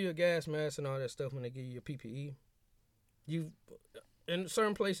 They're gonna give you a gas mask and all that stuff when they give you your PPE. In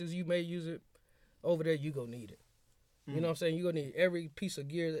certain places you may use it. Over there you gonna need it. You know what I'm saying? You gonna need every piece of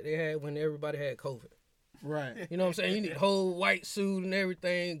gear that they had when everybody had COVID. Right. You know what I'm saying? You need a whole white suit and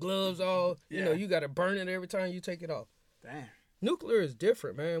everything, gloves, all. You know, you got to burn it every time you take it off. Damn. Nuclear is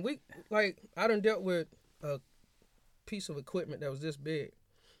different, man. I done dealt with a piece of equipment that was this big,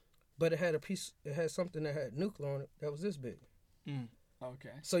 but it had something that had nuclear on it that was this big. Okay.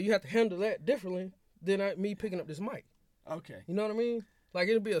 So you have to handle that differently than me picking up this mic. Okay. You know what I mean? Like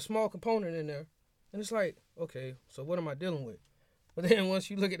it'll be a small component in there, and it's like, okay, so what am I dealing with? But then once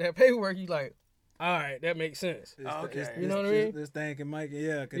you look at that paperwork, you like, all right, that makes sense. Okay. You know what I mean? This thing can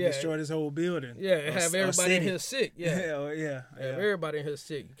destroy this whole building. Yeah, have everybody in here sick. Yeah. Yeah. Have everybody in here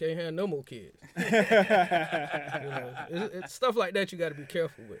sick. You can't have no more kids. You know, it's stuff like that you got to be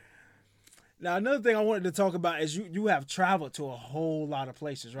careful with. Now, another thing I wanted to talk about is you have traveled to a whole lot of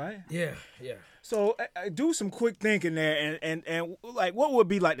places, right? Yeah. So do some quick thinking there, and like, what would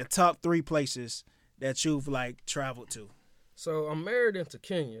be like the top 3 places that you've like traveled to? So I'm married into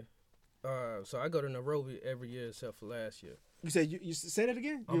Kenya. So I go to Nairobi every year except for last year. You said you say that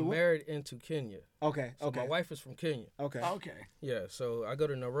again? I'm married into Kenya. Okay. So my wife is from Kenya. Okay. Yeah, so I go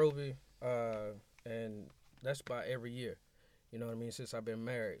to Nairobi, and that's about every year. You know what I mean? Since I've been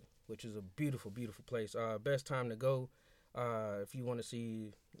married, which is a beautiful, beautiful place. Best time to go if you want to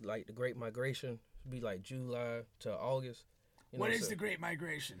see like the Great Migration, it'd be like July to August. What is the Great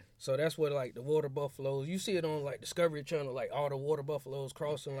Migration? So that's where like the water buffaloes. You see it on like Discovery Channel, like all the water buffaloes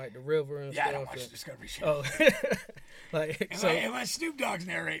crossing like the river and stuff. Yeah, I don't watch Discovery Channel. Oh, like unless Snoop Dogg's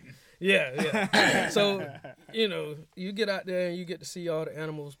narrating. Yeah. So you know, you get out there and you get to see all the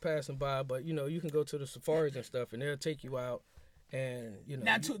animals passing by, but you know, you can go to the safaris and stuff, and they'll take you out. And you know,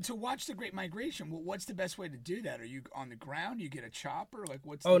 now to watch the Great Migration, what's the best way to do that? Are you on the ground? You get a chopper? Like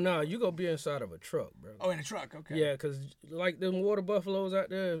what's? Oh no, you gonna be inside of a truck, bro. Oh, in a truck, okay. Yeah, cause like them water buffaloes out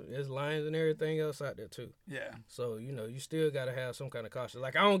there, there's lions and everything else out there too. Yeah. So you know, you still gotta have some kind of caution.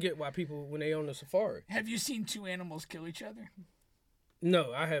 Like I don't get why people when they on the safari. Have you seen 2 animals kill each other?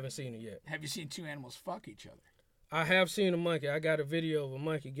 No, I haven't seen it yet. Have you seen 2 animals fuck each other? I have seen a monkey. I got a video of a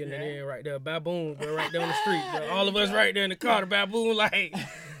monkey getting it in right there. Baboon, bro, right down the street. Bro. All of us right there in the car. The baboon, like,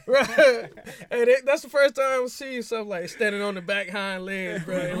 right. Hey, that's the first time I see something like standing on the back hind legs,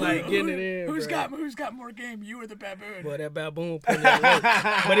 bro, and like getting it in. Who's got more game, you or the baboon? Boy, that baboon put in work.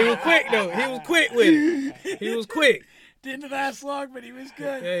 But he was quick though. He was quick with it. He was quick. Didn't last long, but he was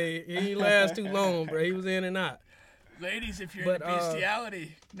good. Hey, he didn't last too long, bro. He was in and out. Ladies, if you're into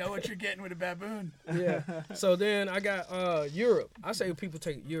bestiality, know what you're getting with a baboon. Yeah. So then I got Europe. I say people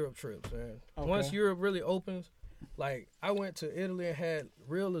take Europe trips, man. Okay. Once Europe really opens, Like I went to Italy and had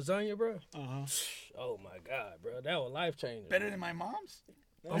real lasagna, bro. Uh-huh. Oh my god, bro, that was life changing. Better than my mom's?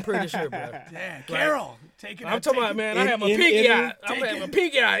 I'm pretty sure, bro. Yeah, Carol. Taking I'm talking about, man. I had my in piggy Italy? out. I'm having my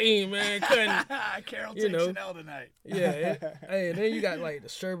piggy out eating, man. Cutting. Carol You takes know. an L tonight. Yeah. Hey, and then you got like the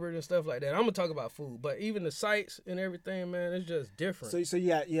sherbet and stuff like that. I'm gonna talk about food, but even the sights and everything, man, it's just different. So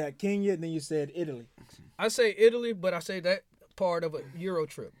you had Kenya, and then you said Italy. I say Italy, but I say that part of a Euro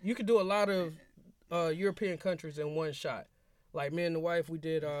trip. You could do a lot of European countries in one shot. Like me and the wife, we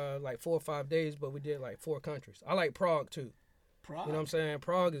did like 4 or 5 days, but we did like 4 countries. I like Prague too. Prague. You know what I'm saying?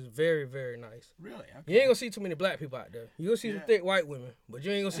 Prague is very, very nice. Really? Okay. You ain't gonna see too many black people out there. You gonna see some thick white women, but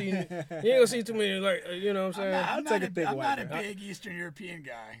you ain't gonna see too many like you know what I'm saying? I'm take not a big I'm white not a guy. big Eastern European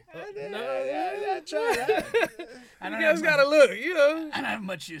guy. No, Try I you don't guys have gotta look, you know. I don't have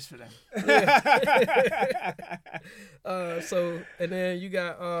much use for them. So and then you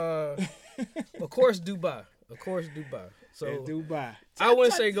got of course Dubai. So Dubai. I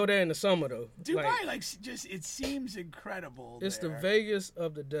wouldn't say go there in the summer though. Dubai, like, just it seems incredible. It's the there. Vegas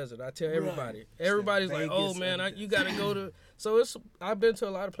of the desert. I tell everybody. Right. Everybody's like, Vegas "Oh of man, the you got to go to." So I've been to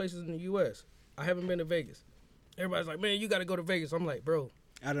a lot of places in the U.S. I haven't been to Vegas. Everybody's like, "Man, you got to go to Vegas." I'm like, "Bro,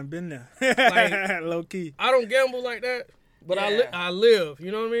 I done been there. Like- Low key. I don't gamble like that, but Yeah. I live."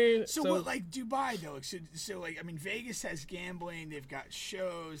 You know what I mean? So what, like Dubai though? So like, I mean, Vegas has gambling. They've got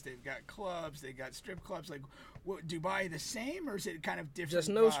shows. They've got clubs. They've got strip clubs. Like, what, Dubai the same, or is it kind of different? just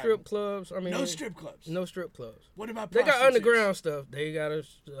no vibe? strip clubs. I mean, No strip clubs. No strip clubs. What about They got prostitutes? underground stuff. They got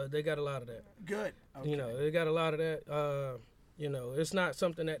a lot of that. Good. Okay. You know, they got a lot of that. You know, it's not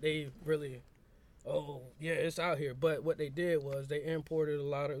something that they really, oh, yeah, it's out here. But what they did was they imported a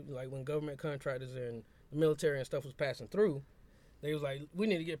lot of, like, when government contractors and the military and stuff was passing through, they was like, we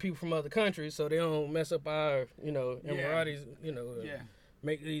need to get people from other countries so they don't mess up our, you know, Yeah. Emiratis, you know, Yeah.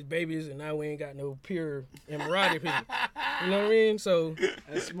 make these babies, and now we ain't got no pure Emirati people. You know what I mean? So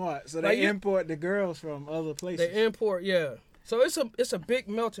That's smart. So Like they you- import the girls from other places. they import, yeah. So it's a big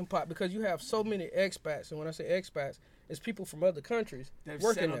melting pot because you have so many expats, and when I say expats, it's people from other countries They've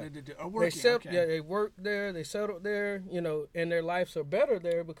working settled there. into They working. Okay. yeah, they work there, they settled there, you know, and their lives are better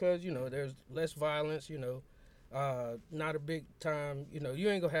there because you know there's less violence, you know, not a big time, you know, you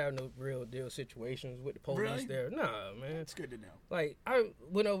ain't gonna have no real deal situations with the police Really? there. Nah, man. It's good to know. Like I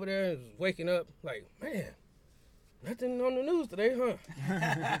went over there and was waking up like, man, nothing on the news today, huh?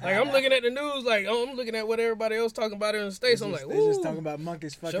 Like I'm looking at the news, like I'm looking at what everybody else talking about in the States. I'm like, They just ooh. talking about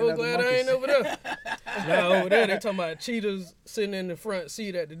monkeys fucking So other glad monkeys. I ain't over there. No, over there they talking about cheetahs sitting in the front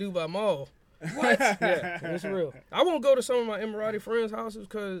seat at the Dubai Mall. What? Yeah, it's real. I won't go to some of my Emirati friends' houses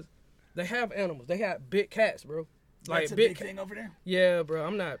because they have animals. They got big cats, bro. Like That's a big big thing over there. Yeah, bro.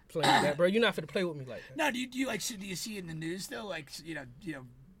 I'm not playing that, bro. You're not finna play with me like that. No, do you like? So do you see in the news though? Like, you know,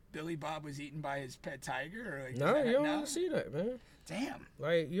 Billy Bob was eaten by his pet tiger, or like, No, does you that- don't even see that, man. Damn,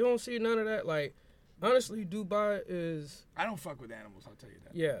 Like you don't see none of that. Like honestly, Dubai is. I don't fuck with animals. I'll tell you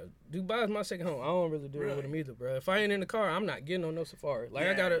that. Yeah, Dubai is my second home. I don't really deal Really? with them either, bro. If I ain't in the car, I'm not getting on no safari. Like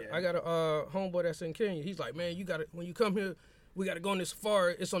Yeah, I got a homeboy that's in Kenya. He's like, man, you got to when you come here, we got to go on this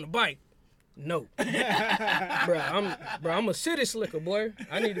safari. It's on the bike. No, I'm a city slicker, boy.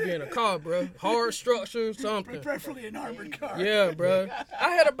 I need to be in a car, bro. Hard structure, something. Preferably an armored car. Yeah, bro. I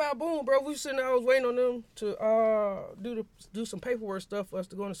had a baboon, bro. We sitting there, I was waiting on them to do some paperwork stuff for us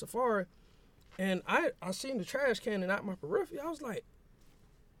to go on the safari. And I seen the trash can and out my periphery. I was like,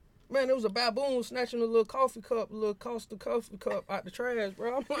 man, there was a baboon snatching a little Costa coffee cup out the trash,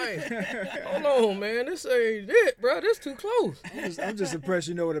 bro. I'm like, hold on, man. This ain't it, bro. This too close. I'm just impressed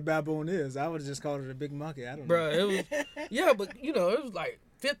you know what a baboon is. I would have just called it a big monkey. I don't know. Bro, it was, yeah, but, you know, it was like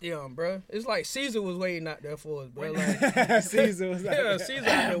 50 of them, bro. It's like Caesar was waiting out there for us, bro. Like, Caesar was like, yeah, Caesar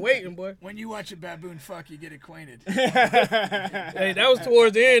out there waiting, boy. When you watch a baboon fuck, you get acquainted. Hey, that was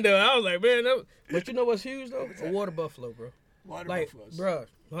towards the end, though. I was like, man, but you know what's huge, though? A water buffalo, bro. Water Like, buffaloes. bro,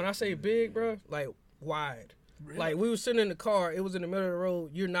 when I say big, bro, like wide. Really? Like, we was sitting in the car. It was in the middle of the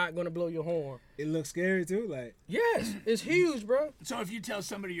road. You're not going to blow your horn. it looks scary too. Like Yes, it's huge, bro. So if you tell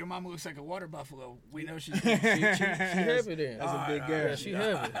somebody your mama looks like a water buffalo, we know she's She heavy then. that's a big Yeah, girl. she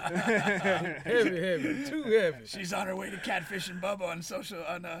heavy. heavy, too heavy. she's on her way to catfishing Bubba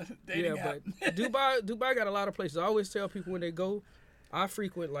on dating Yeah, app. but Dubai got a lot of places. I always tell people when they go, I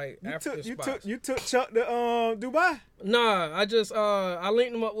frequent like African spots. You took Chuck to Dubai. Nah, I just I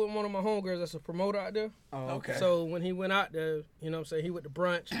linked him up with one of my homegirls that's a promoter out there. Oh, Okay. So when he went out there, you know what I'm saying, he went to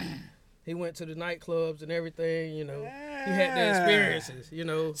brunch, he went to the nightclubs and everything, you know. He had the experiences, you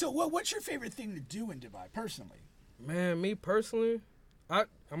know. So what's your favorite thing to do in Dubai, personally? Man, me personally,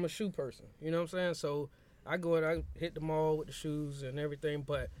 I'm a shoe person, you know what I'm saying? So I go and I hit the mall with the shoes and everything,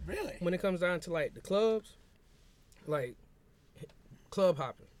 but Really? when it comes down to like the clubs, like club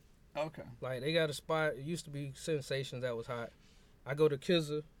hopping. Okay. Like they got a spot. It used to be Sensations that was hot. I go to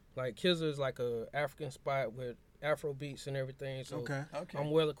Kizza. Like Kizza is like a African spot with Afro beats and everything. So Okay. I'm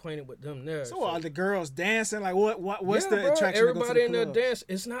well acquainted with them there. So are the girls dancing? Like what's the bro, attraction? Everybody to go to in the there club? dance.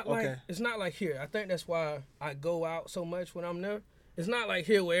 It's not like Okay. it's not like here. I think that's why I go out so much when I'm there. It's not like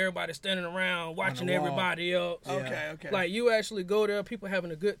here where everybody's standing around watching wall. everybody else. Okay. Like you actually go there, people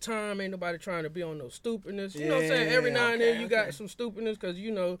having a good time. Ain't nobody trying to be on no stupidness. You know what I'm saying? Yeah, Every now and then you okay. got some stupidness because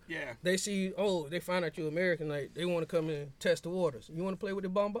Yeah. they see, they find out you're American, like they want to come and test the waters. You want to play with the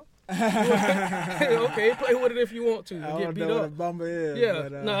bomba? Okay, play with it if you want to. I Get don't beat know what a up. bumba is. Yeah,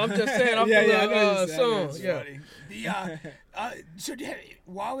 but, no, I'm just saying. I'm Yeah, doing I know a what you're saying. song. Yeah, Funny. So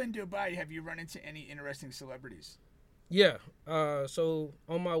while in Dubai, have you run into any interesting celebrities? yeah. So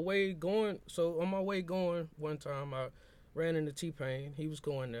on my way going, one time I ran into T-Pain. He was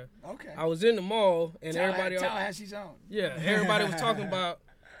going there. Okay. I was in the mall and everybody. Tallahassee's own. Yeah, everybody was talking about.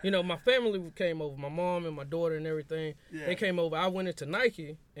 My family came over. My mom and my daughter and everything. Yeah. They came over. I went into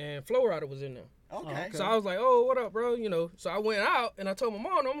Nike and Flo Rida was in there. Okay. So I was like, "Oh, what up, bro?" So I went out and I told my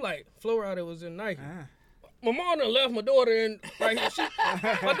mom, I'm like, Flo Rida was in Nike. My mom done left my daughter in right here.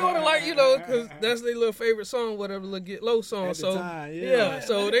 My daughter because that's their little favorite song, whatever, little Get Low song. At the So time, yeah.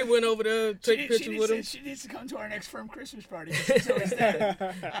 so they went over there, take pictures with him. She needs to come to our next firm Christmas party. She's always there.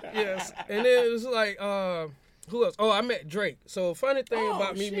 Yes, and then it was like, who else? Oh, I met Drake. So funny thing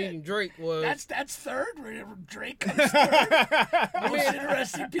about me shit. meeting Drake was That's third. Drake comes third. Most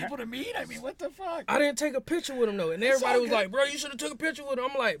interesting people to meet. I mean, what the fuck? I didn't take a picture with him though, and everybody all was good. like, "Bro, you should have took a picture with him."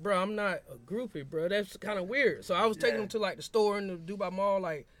 I'm like, "Bro, I'm not a groupie, bro. That's kind of weird." So I was taking them to like the store in the Dubai Mall.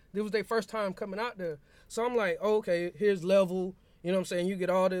 Like it was their first time coming out there. So I'm like, oh, "Okay, here's Level. You know what I'm saying? You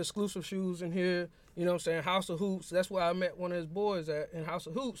get all the exclusive shoes in here. You know what I'm saying? House of Hoops. That's where I met one of his boys at in House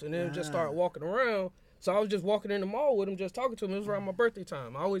of Hoops, and then just started walking around. So I was just walking in the mall with him, just talking to him. It was around my birthday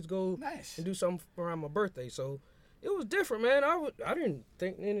time. I always go and do something around my birthday. So it was different, man. I didn't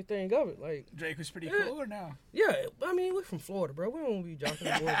think anything of it. Like Drake was pretty cool or no? yeah, I mean, we're from Florida, bro. We don't be jocking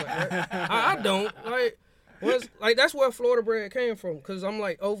the boys like that. I don't. Like, that's where Florida bread came from. Because I'm,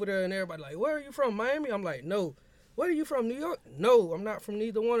 like, over there and everybody like, where are you from, Miami? I'm like, no. Where are you from, New York? No, I'm not from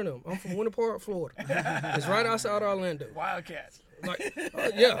neither one of them. I'm from Winter Park, Florida. It's right outside Orlando. Wildcats. Like,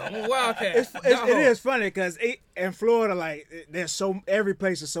 yeah, I'm a Wildcat. It is funny because in Florida, like there's every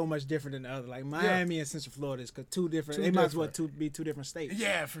place is so much different than the other. Like Miami and Central Florida is two different. They might as well be two different states.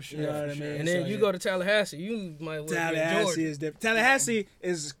 Yeah, for sure. You know what I mean? And then So, you go to Tallahassee, you might well Tallahassee Georgia. is different. Tallahassee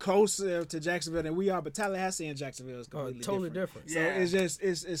is closer to Jacksonville than we are, but Tallahassee and Jacksonville is completely totally different. So Yeah. it's just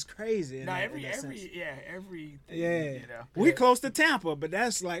it's crazy. in No, that every sense. yeah. We close to Tampa, but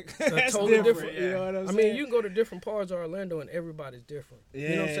that's like that's totally different. different, You know what I'm I saying? mean, you can go to different parts of Orlando and everybody's different. You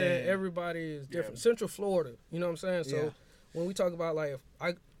know what I'm saying? Yeah. Everybody is different. Central Florida, you know what I'm saying? So Yeah. when we talk about like,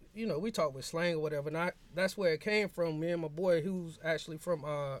 we talk with slang or whatever, and that's where it came from. Me and my boy, who's actually from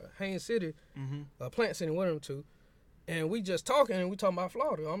Haines City, Plant City, one of them two, and we just talking and we talking about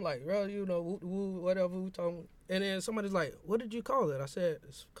Florida. I'm like, bro, whatever we talking. And then somebody's like, what did you call it? I said,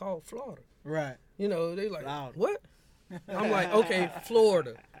 it's called Florida. right. They like, Loud. what? I'm like, okay,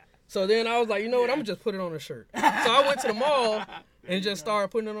 Florida. So then I was like, you know what? I'm gonna just put it on a shirt. So I went to the mall and just started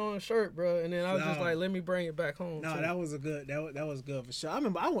putting it on a shirt, bro. And then I was just like, let me bring it back home. No, too. that was that was good for sure. I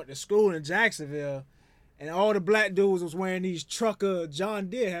remember I went to school in Jacksonville, and all the black dudes was wearing these trucker John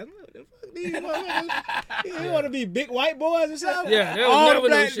Deere hats. What the fuck these motherfuckers? You want to be big white boys or something? Yeah, that was all never the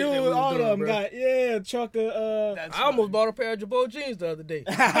no black shit that we dudes, was all doing, of them bro. got trucker. I almost bought a pair of Jabot jeans the other day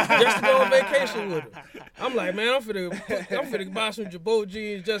just to go on vacation with them. I'm like, man, I'm finna buy some Jabot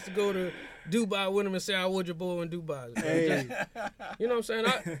jeans just to go to Dubai with them and say I wore Jabot in Dubai. Hey. You know what I'm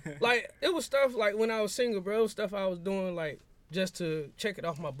saying? It was stuff like when I was single, bro. It was stuff I was doing like just to check it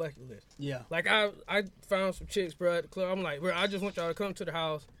off my bucket list. Yeah. Like I found some chicks, bro, at the club. I'm like, bro, I just want y'all to come to the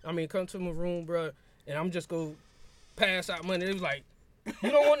house. Come to my room, bro, and I'm just go pass out money. It was like,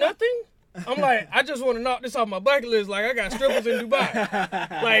 you don't want nothing? I'm like, I just want to knock this off my bucket list. Like, I got strippers in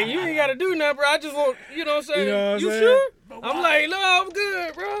Dubai. Like, you ain't got to do nothing, bro. I just want, you know what I'm saying? You know what I'm saying? Sure? But I'm why- like, no, I'm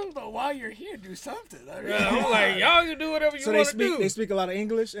good, bro. But while you're here, do something. I mean, I'm like, y'all can do whatever you So want to do. they speak a lot of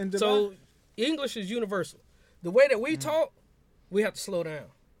English in Dubai. So, English is universal. The way that we talk, we have to slow down.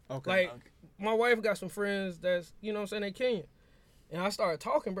 okay. Like, my wife got some friends that's, you know what I'm saying, they Kenyan. And I started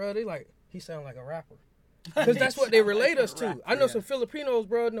talking, bro. They like, he sound like a rapper. Because that's what they relate us to. I know some Filipinos,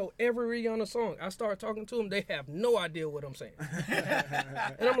 bro, know every Rihanna song. I start talking to them, they have no idea what I'm saying.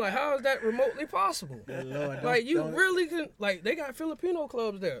 And I'm like, how is that remotely possible? Lord, Like, you don't- really can, like, they got Filipino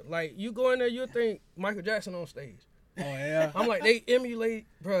clubs there. Like, you go in there, you'll think Michael Jackson on stage. Oh yeah. I'm like, they emulate,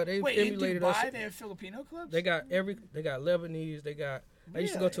 bro. They Wait, in emulated us. Dubai they have Filipino clubs? They got Lebanese. I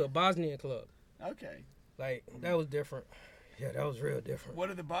used to go to a Bosnian club. Okay. Like that was different. Yeah, that was real different. What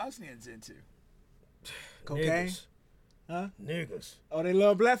are the Bosnians into? Cocaine. Niggas. Huh? Niggas. Oh, they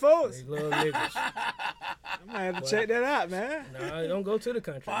love black folks. They love niggas. I might have to check that out, man. Nah, don't go to the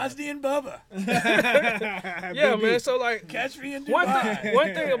country. Bosnian Bubba. Yeah, man. So like, Catch me in Dubai.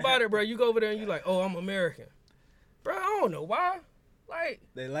 one thing about it, bro, you go over there and you like, oh, I'm American, bro. I don't know why. Like,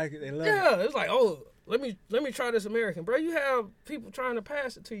 They like it. They love it. yeah, it's like, oh, let me try this American, bro. You have people trying to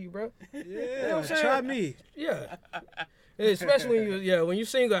pass it to you, bro. Yeah, I'm saying? try me. Yeah. Especially when you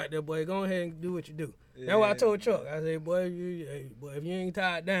single out there, boy, go ahead and do what you do. That's what I told Chuck. I said, boy, if you ain't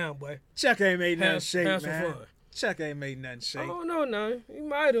tied down, boy, Chuck ain't made nothing have shake, some man. fun. Chuck ain't made nothing I shake. don't know, no. He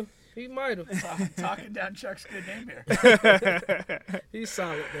might have. Talking down Chuck's good name here. He's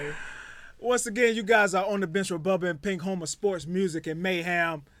solid, though. Once again, you guys are on the bench with Bubba and Pink, home of sports, music, and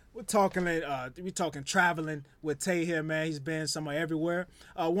mayhem. We're talking traveling with Tay here, man. He's been somewhere everywhere.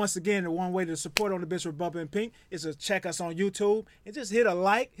 Once again, the one way to support on the bench with Bubba and Pink is to check us on YouTube and just hit a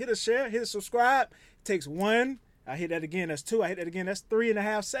like, hit a share, hit a subscribe. It takes 1. I hit that again. That's 2. I hit that again. That's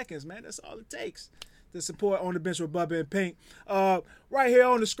 3.5 seconds, man. That's all it takes to support on the bench with Bubba and Pink. Right here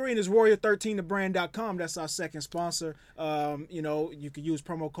on the screen is Warrior13thebrand.com. That's our second sponsor. You can use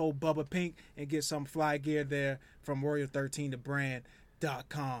promo code Bubba Pink and get some fly gear there from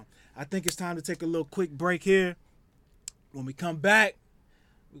Warrior13thebrand.com. I think it's time to take a little quick break here. When we come back,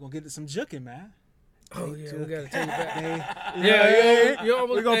 we're going to get to some juking, man. Oh, yeah, we got to take it back. Yeah. You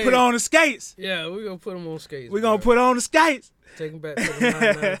almost We're going to put on the skates. Yeah, we're going to put them on skates. We're going to put on the skates. Take them back to the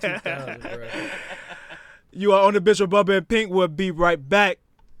 99 2000, bro. You are on the bench with Bubba and Pink. We'll be right back.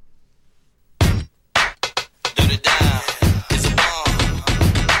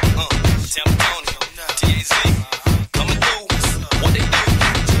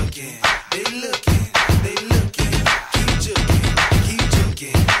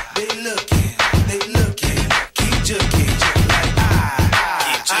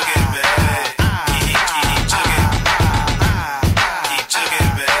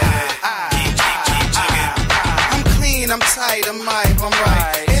 I'm right, I'm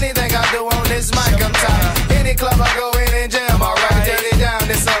right. Anything I do on this mic, I'm tight. Any club I go in and jam, alright. Turn it down,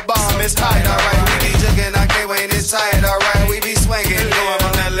 it's a bomb, it's tight, alright. We be jugging, I can't wait, it's tight, alright. We be swinging, going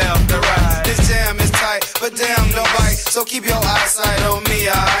from the left to right. This jam is tight, but damn, no bite. So keep your eyesight on me,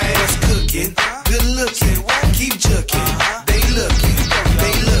 alright. What's cooking? Good looking, keep jugging. They looking,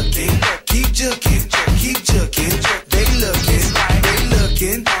 keep jugging, keep jugging. They looking,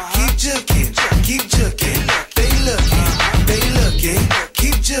 keep jugging, keep jugging. They looking.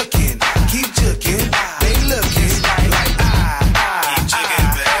 Keep jugging, keep jugging. They looking like keep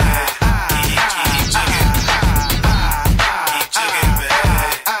jugging,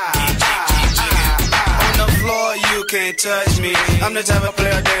 on the floor, you can't touch me. I'm the type of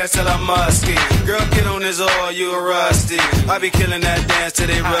player dance till I'm musky. Girl, get on this oil, you rusty. I be killing that dance till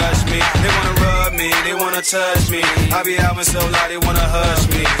they rush me. They wanna rub me, they wanna touch me. I be out so loud, they wanna hush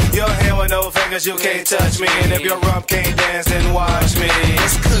me. Your hand with no fingers, you can't touch me. And if your rump can't dance, then watch me.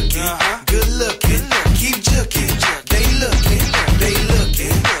 It's cooking, good looking, keep jugging. They looking,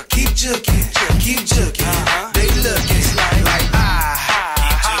 keep jugging, keep jugging. They looking like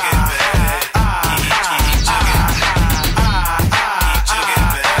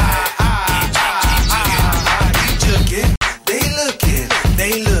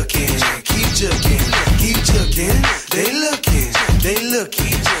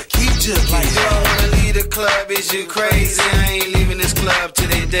keep jugging. Do I wanna leave the club? Is you crazy? I ain't leaving this club till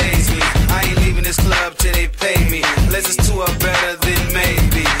they daze me. I ain't leaving this club till they pay me. Unless it's two are better than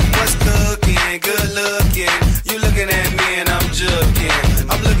maybe. What's cooking? Good looking. You looking at me and I'm jugging.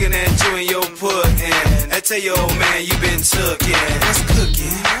 I'm looking at you and your pudding. I tell your old man you been tookin'. What's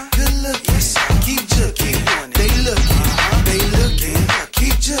cooking? Good looking. Keep jugging. They looking.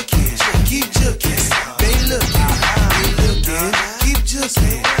 Keep jugging. Keep jugging. They looking. Keep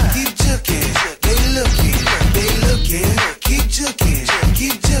jugging. Keep jugging. They looking. Keep jugging.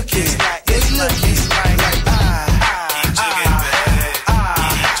 Keep jugging. They looking like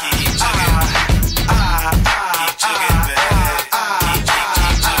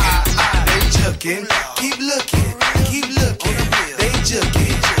They jugging. Keep looking. They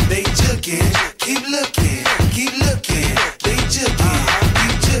jugging.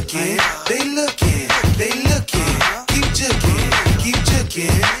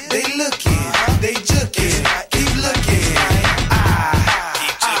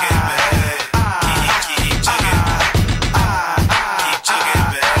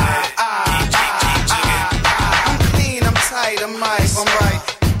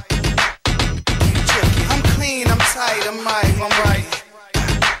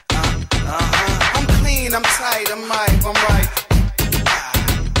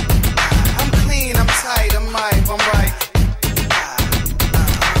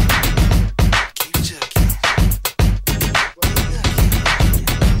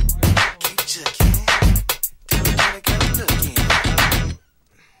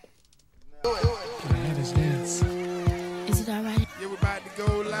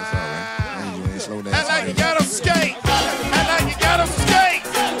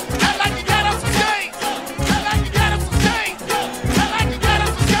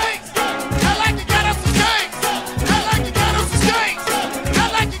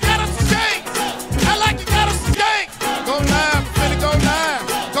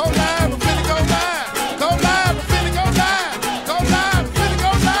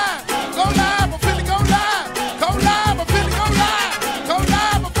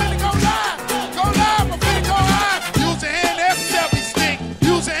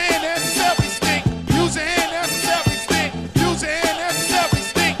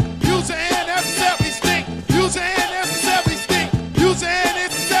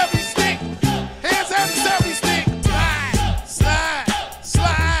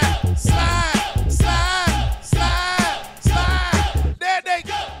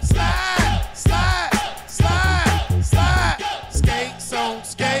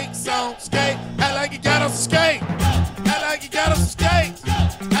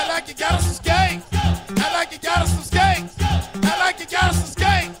 guys to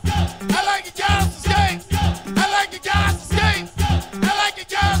skate. I like you guys to skate. I like you guys to skate. I like you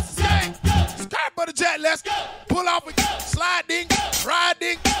guys to skate. Skirt for the jet, let's pull off with you. Slide ding, ride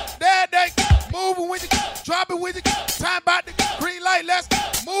ding, dad ding. Moving with you, drop it with you. Time about the green light, let's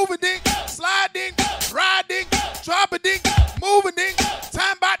move it ding. Slide ding, ride ding, drop it ding. Move it ding.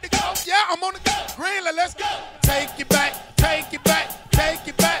 Time about to go. Yeah, I'm on the green light, let's go. Take it back, take it back, take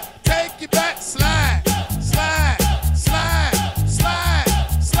it back, take it back. Slide, slide, slide, slide,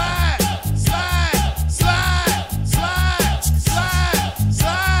 slide, slide, slide, slide, slide, slide,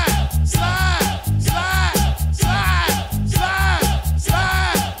 slide, slide, slide, slide, slide,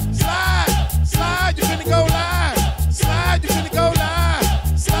 slide, slide. You finna go live. Slide, you finna go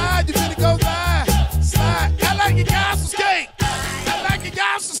live. Slide, you finna go live. Slide. I like you guys to skate. I like you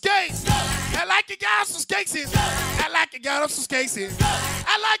guys to skate. I like you guys to skate. I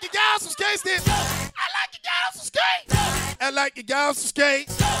like you guys to skate. I like you guys to skate. I like you guys to skate. I like you guys to skate.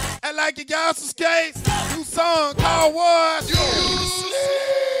 I like you guys to skate. New song called Wars.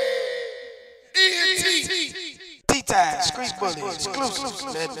 ENT. T-Time, Street Bully, exclusive.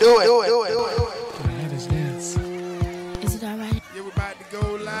 Let's do it. Is it alright? Yeah, we about to go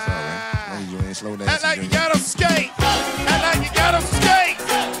live. You ain't slow down. I like you got us skate. I like you got us skate.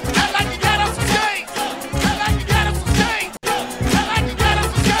 I like you got us skate. I like you got us skate. I like you got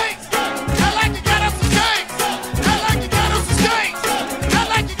us skate. I like you got us skate. I like you got us skate. I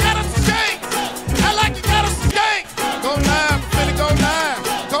like you got us skate. I like you got us skate. Go live, I'm finna go live.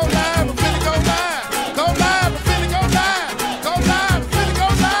 Go live, I'm finna go live. Go live, I'm finna go live. Go live, I'm finna go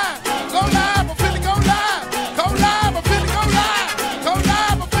live. Go live, I'm finna go live. Go live, I'm finna go live. Go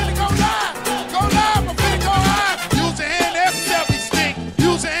live, I'm finna go live. Go live, I'm finna go live. Use your hand as a selfie stick.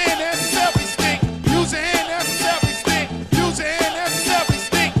 Use your hand as a selfie stick. Use your hand as a selfie stick. Use your hand as a selfie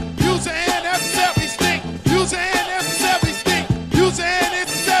stick. Use your hand as a selfie stick. Use your hand as a selfie stick. Use your hand as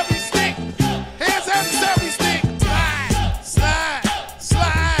a selfie stick. Hands as a selfie stick. Slide, slide,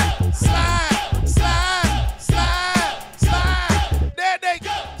 slide, slide, slide, slide, slide. There they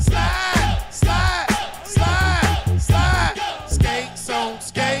go. Slide, slide, slide, slide. Skate song,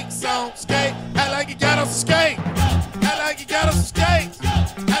 skate song, skate. I like you got us skate. I like you got us skate.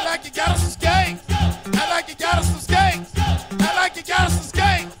 I like you got us skate. I like you got us skate. I like you got us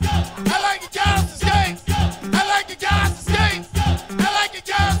skate. I like you got us skate. I like you got us skate. I like you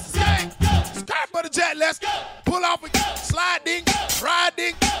got us skate. Skirt for the jet, let's pull off with you. Slide ding, ride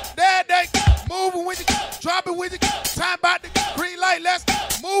ding, dad ding. Moving with you, drop it with you. Time about the green light, let's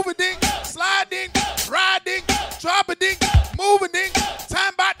move it ding. Slide ding, ride ding, drop it ding, move it ding.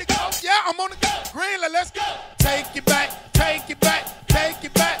 Time about to go. Yeah, I'm on the green light, let's go. Take it back, take it back, take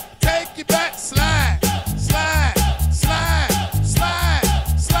it back, take it back. Slide, slide, slide, slide,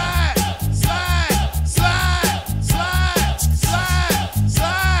 slide, slide, slide, slide, slide, slide,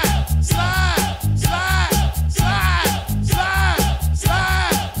 slide, slide, slide, slide, slide,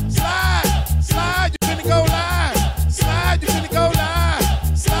 slide, slide. You finna go live. Slide, you finna go live.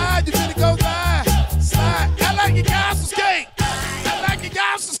 Slide, you finna go live. Slide. I like you guys to skate. I like you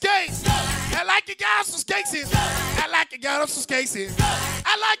guys to skate. I like you guys to skate. I like you guys to skate.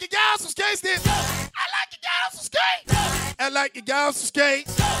 I like you guys to skate. I like you guys to skate. I like you guys to skate.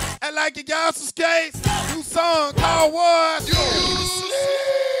 I like you guys to skate. New song called Wars.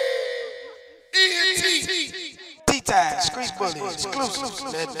 ENT. T-Time, Street Bully, exclusive.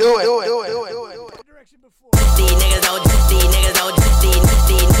 Let's do it. These niggas don't these niggas don't these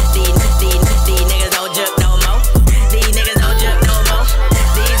niggas don't jerk no more. These niggas don't jerk no more.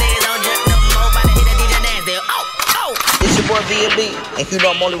 These niggas don't jerk no more. By the hit of DJ dance, they oh. It's your boy VLB, and you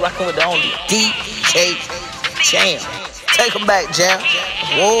know I'm only rocking with the only DJ Jam. Take 'em back, Jam.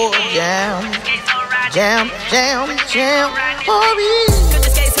 Whoa, Jam. Jam, Jam, Jam. Oh, Put the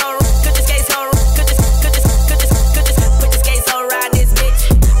skates on, put the skates on, put the skates on, ride this bitch.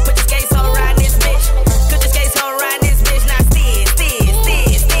 Put the skates on, ride this bitch. Put the skates on, ride this bitch. Now steer.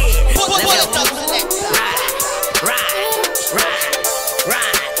 Ride.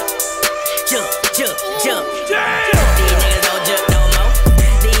 Jump. These niggas don't jerk no more.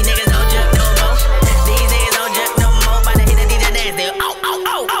 These niggas don't jerk no more. These niggas don't jerk no more. By the hit of DJ dance, they oh.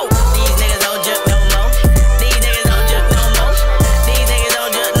 These niggas don't jerk no more. These niggas don't jerk no more. These niggas don't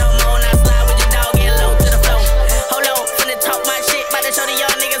jerk no more. Now slide with your dog, get low to the floor. Hold on, finna talk my shit. About to show the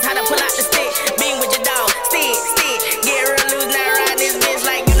y'all niggas how to pull out the stick. Beam with your dog, stick. Get real loose, now ride this bitch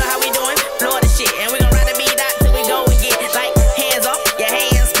like you know how we doing. Blow the shit, and we gon' ride the beat out till we go and get like hands up, your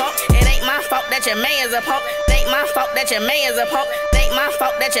hands pump. It ain't my fault that your man's a pump. Ain't my fault that your man's a pump. Ain't my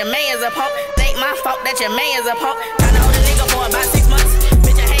fault that your man's a pump. Ain't my fault that your man's a pump. Tryna hold a nigga for about 6 months.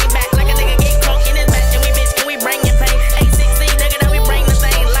 Bitch, I hang back like a nigga get crunk in his back, and we bitch and we bring your pain. 816 nigga that we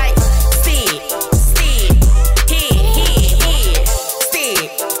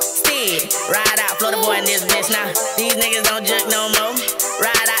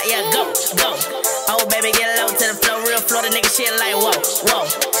whoa.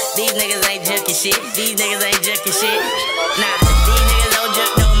 These niggas ain't juking shit. These niggas ain't juking shit. Nah, these niggas don't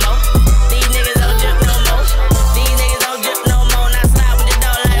juk no more. These niggas don't juk no more. These niggas don't juk no more. Now slide with your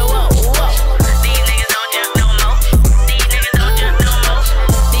dog like whoa, whoa. These niggas don't juk no more. These niggas don't juk no more.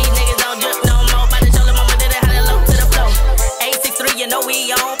 These niggas don't juk no more. By the show the mama did it, how they low to the flow. 863, you know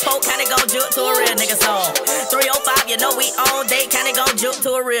we on. Poke kinda gon' juk to a real nigga song. 305, you know we on. They kinda gon' juk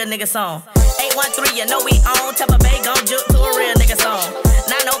to a real nigga song. 813, you know we on. Tampa Bay gon' juk to a real nigga song.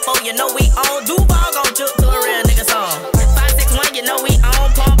 904, you know we on. Duval gon' juk to a real nigga song. 561, you know we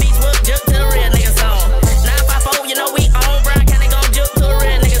on. Palm Beach will juk to a real nigga song. 954, you know we on. Brown County gon' juk to a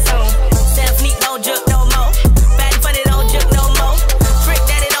real nigga song. Sam Sneak don't juk no more. Fatty Funny don't juk no more. Trick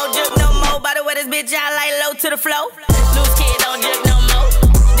Daddy don't juk no more. By the way, this bitch I like low to the flow. Loose Kid don't juk no more.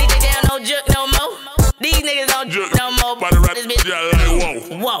 DJ Down don't juk no more. These niggas don't juk no more. By the way, this bitch I like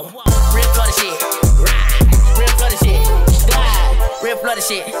whoa. Real Florida shit. Ride. Real Florida shit. Glide. Real Florida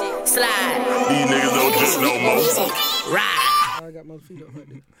shit. Slide. These niggas don't juk no more. Ride. I got my feet up right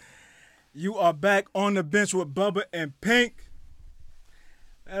there. You are back on the bench with Bubba and Pink.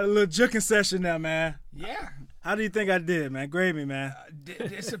 Had a little juking session now, man. Yeah. How do you think I did, man? Grade me, man.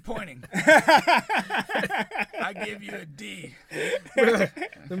 Disappointing. I give you a D.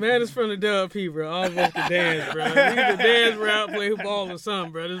 The man is from the WP, bro. All of us can dance, bro. We can dance, bro, play ball or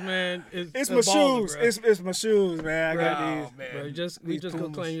something, bro. This man is It's a my baller, shoes. bro. It's my shoes, man. I got Oh, these. man. Bro, we just gonna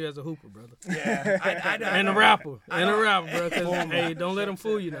claim you as a hooper, brother. Yeah. I And a rapper, bro. Cause hey, don't let him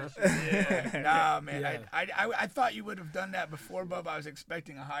fool you now. Nah, man. Yeah. I thought you would have done that before, Bub. I was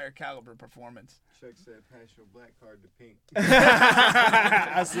expecting a higher caliber performance. Chuck said, pass your black card to Pink.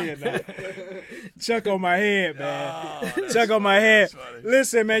 I see it now. Chuck on my head, man. Chuck on my head.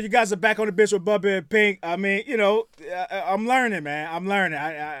 Listen, man, you guys are back on the bench with Bubba and Pink. I mean, you know, I'm learning, man. I'm learning.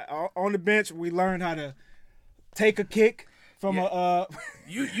 I on the bench, we learned how to take a kick from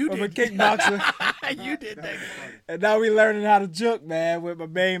You from a did. kickboxer. You did that. And now we learning how to juke, man, with my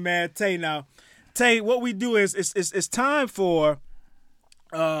main man Tay. Now, Tay, what we do is it's time for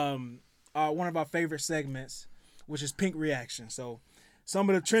one of our favorite segments, which is Pink Reaction. So some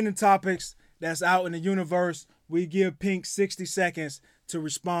of the trending topics that's out in the universe, we give Pink 60 seconds to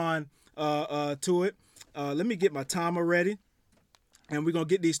respond to it. Let me get my timer ready, and we're going to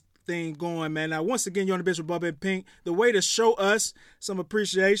get these thing going, man. Now, once again, you're on the bench with Bubba and Pink. The way to show us some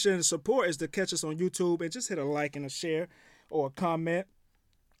appreciation and support is to catch us on YouTube and just hit a like and a share or a comment,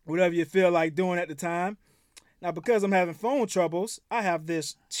 whatever you feel like doing at the time. Now, because I'm having phone troubles, I have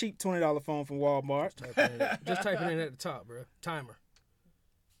this cheap $20 phone from Walmart. Just type it in at the top, bro. Timer.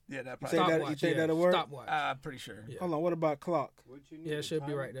 Yeah, that You probably. think, that'll work? Stopwatch. Pretty sure. Yeah. Hold on, what about clock? Yeah, it should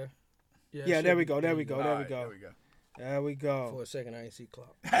be right there. Yeah, it there should we be. go, there we go, there we Alright, go. There we go. There we go. For a second, I ain't see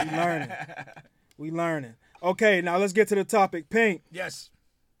clock. We learning. We learning. Okay, now let's get to the topic. Pink. Yes.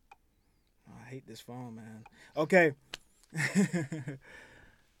 I hate this phone, man. Okay.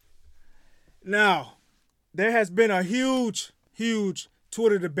 Now, there has been a huge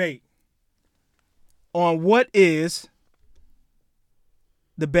Twitter debate on what is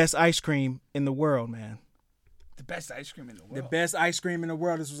the best ice cream in the world, man. The best ice cream in the world. The best ice cream in the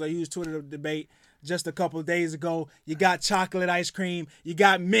world. This was a huge Twitter debate just a couple of days ago. You got chocolate ice cream. You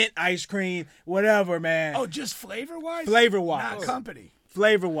got mint ice cream. Whatever, man. Oh, just flavor-wise? Flavor-wise. Not company.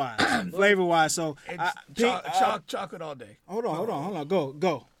 Flavor-wise. Flavor-wise. So, It's chocolate all day. Hold on.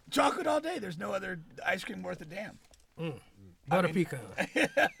 Go. Chocolate all day. There's no other ice cream worth a damn. Butter pecan.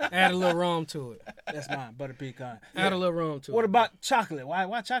 Add a little rum to it. That's mine. Butter pecan. Add a little rum to it. What about chocolate?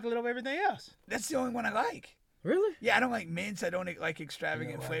 Why chocolate over everything else? That's the only one I like. Really? Yeah, I don't like mints. I don't like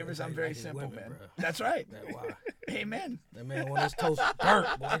extravagant flavors. I'm very simple, women, man. bro. That's right. That's why. Amen. That man want his toast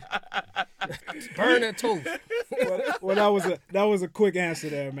burnt, boy. Burn that toast. Well, that was a quick answer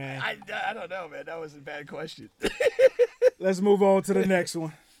there, man. I don't know, man. That was a bad question. Let's move on to the next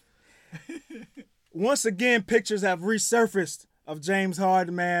one. Once again, pictures have resurfaced of James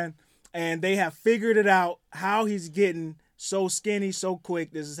Harden, man, and they have figured it out how he's getting so skinny so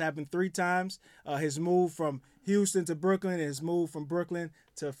quick. This has happened 3 times. His move from Houston to Brooklyn, and his move from Brooklyn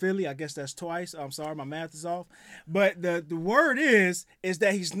to Philly. I guess that's twice. I'm sorry, my math is off. But the word is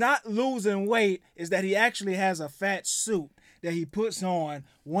that he's not losing weight, is that he actually has a fat suit that he puts on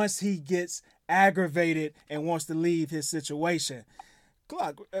once he gets aggravated and wants to leave his situation.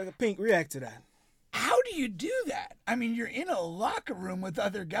 Pink, react to that. How do you do that? I mean, you're in a locker room with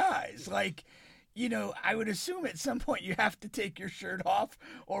other guys. Like, you know, I would assume at some point you have to take your shirt off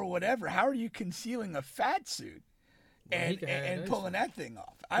or whatever. How are you concealing a fat suit and pulling that thing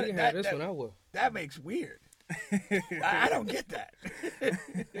off? I will. That makes weird. I don't get that.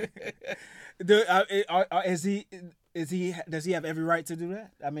 Does he have every right to do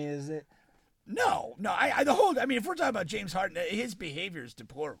that? I mean, is it? No. I mean, if we're talking about James Harden, his behavior is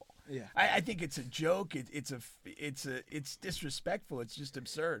deplorable. Yeah. I think it's a joke. It's disrespectful. It's just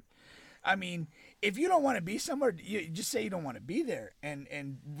absurd. I mean, if you don't want to be somewhere, you just say you don't want to be there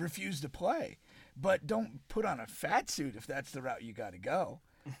and refuse to play. But don't put on a fat suit if that's the route you got to go.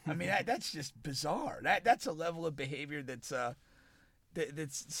 I mean, that's just bizarre. That's a level of behavior that's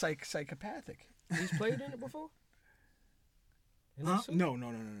psychopathic. He's played in it before? Huh? No.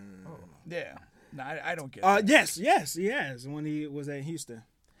 Yeah. No, I don't get that. Yes, he has when he was at Houston.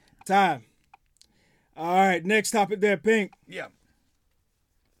 Time. All right, next topic there, Pink. Yeah.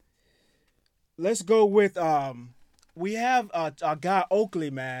 Let's go with we have our guy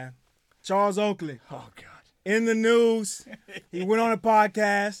Oakley, man. Charles Oakley. Oh God. In the news. He went on a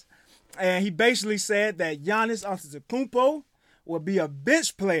podcast and he basically said that Giannis Antetokounmpo would be a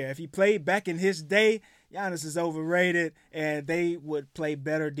bench player if he played back in his day. Giannis is overrated, and they would play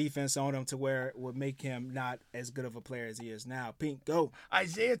better defense on him to where it would make him not as good of a player as he is now. Pink, go.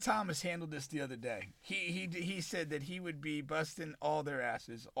 Isaiah Thomas handled this the other day. He said that he would be busting all their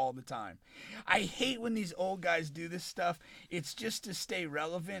asses all the time. I hate when these old guys do this stuff. It's just to stay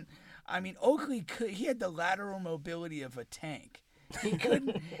relevant. I mean, Oakley he had the lateral mobility of a tank.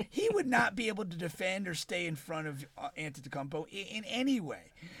 He would not be able to defend or stay in front of Antetokounmpo in any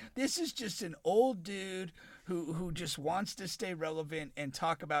way. This is just an old dude who just wants to stay relevant and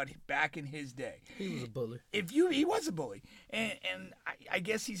talk about back in his day. He was a bully. He was a bully, and I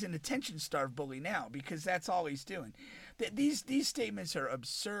guess he's an attention-starved bully now because that's all he's doing. These statements are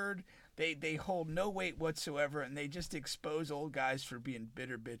absurd. They hold no weight whatsoever, and they just expose old guys for being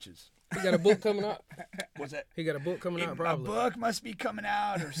bitter bitches. He got a book coming out. What's that? He got a book coming out, probably. A book must be coming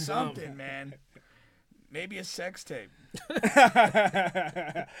out or something, man. Maybe a sex tape.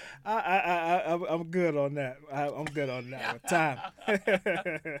 I'm good on that. I'm good on that. Time.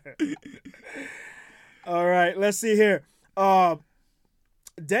 All right, let's see here.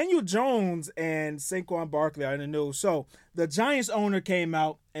 Daniel Jones and Saquon Barkley are in the news. So the Giants owner came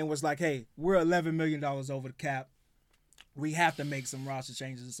out and was like, hey, we're $11 million over the cap. We have to make some roster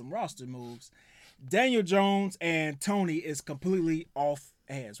changes and some roster moves. Daniel Jones and Tony is completely off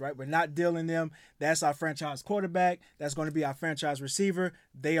hands, right? We're not dealing them. That's our franchise quarterback. That's going to be our franchise receiver.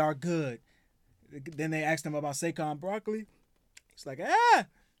 They are good. Then they asked him about Saquon Barkley. He's like,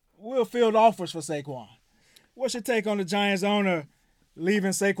 we'll field offers for Saquon. What's your take on the Giants owner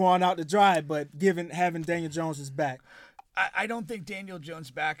leaving Saquon out to dry, but having Daniel Jones' back? I don't think Daniel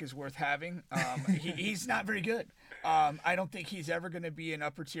Jones' back is worth having. He's not very good. I don't think he's ever going to be an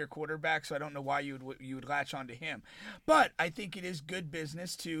upper tier quarterback, so I don't know why you would latch onto him. But I think it is good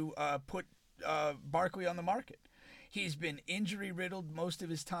business to put Barkley on the market. He's been injury riddled most of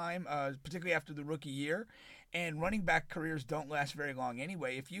his time, particularly after the rookie year. And running back careers don't last very long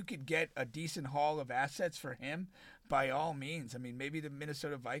anyway. If you could get a decent haul of assets for him, by all means. I mean, maybe the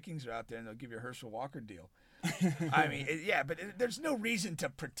Minnesota Vikings are out there and they'll give you a Herschel Walker deal. I mean, but there's no reason to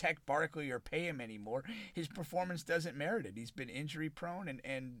protect Barkley or pay him anymore. His performance doesn't merit it. He's been injury prone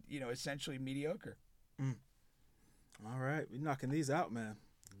and essentially mediocre. All right, we're knocking these out, man.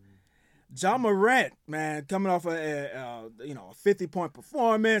 Ja Morant, man, coming off a 50-point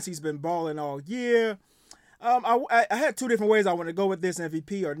performance. He's been balling all year. I had two different ways I want to go with this,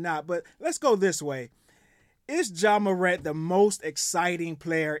 MVP or not, but let's go this way. Is Ja Morant the most exciting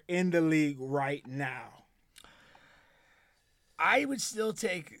player in the league right now? I would still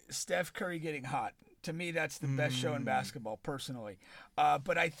take Steph Curry getting hot. To me, that's the best show in basketball, personally.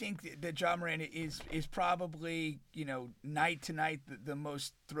 But I think that Ja Morant is probably, night to night, the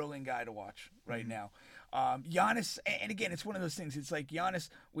most thrilling guy to watch right now. Giannis, and again, it's one of those things. It's like Giannis,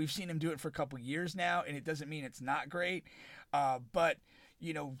 we've seen him do it for a couple years now, and it doesn't mean it's not great. But,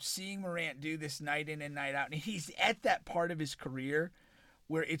 seeing Morant do this night in and night out, and he's at that part of his career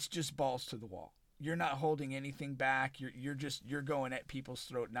where it's just balls to the wall. You're not holding anything back. You're going at people's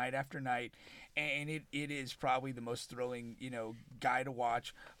throat night after night, and it is probably the most thrilling guy to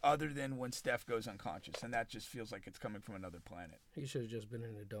watch, other than when Steph goes unconscious, and that just feels like it's coming from another planet. He should have just been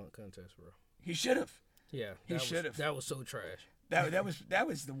in the dunk contest, bro. He should have. Yeah, he should have. That was so trash. That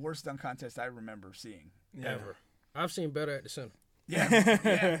was the worst dunk contest I remember seeing ever. I've seen better at the center. Yeah.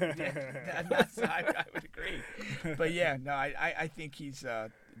 I would agree. But yeah, no, I think he's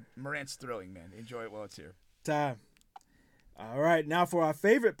Morant's thrilling, man. Enjoy it while it's here. Time. All right, now for our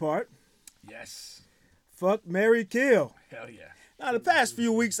favorite part. Yes. Fuck, marry, kill. Hell yeah. Now, the past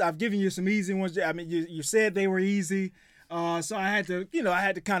few weeks, I've given you some easy ones. I mean, you said they were easy. So I had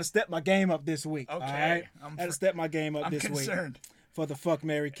to kind of step my game up this week. Okay. All right? I had to step my game up this week. I'm concerned. for the fuck,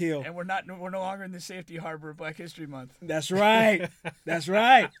 marry, kill. And we're no longer in the safety harbor of Black History Month. That's right. That's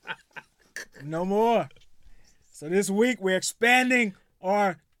right. No more. So this week we're expanding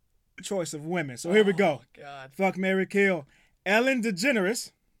our choice of women. So here we go. God. Fuck, marry, kill. Ellen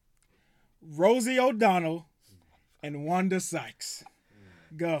DeGeneres, Rosie O'Donnell, and Wanda Sykes.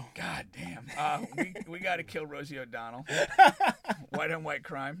 Go. God damn. We got to kill Rosie O'Donnell. White on white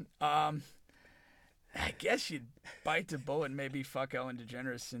crime. I guess you'd bite the bullet and maybe fuck Ellen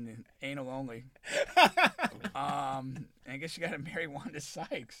DeGeneres in the anal only. I guess you got to marry Wanda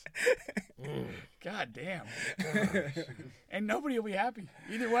Sykes. God damn. And nobody will be happy.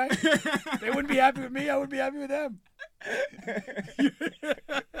 Either way. They wouldn't be happy with me. I wouldn't be happy with them.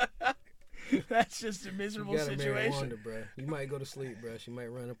 That's just a miserable You gotta marry situation. Wanda, bro. You might go to sleep, bro. She might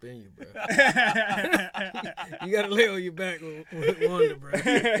run up in you, bro. You gotta lay on your back with Wanda, bro.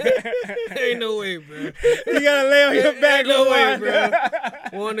 Ain't no way, bro. You gotta lay on your back, Ain't no with way, Wanda.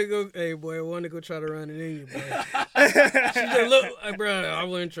 bro. Wanda go, hey boy, Wanda go try to run it in you, bro. She just look, like, bro. I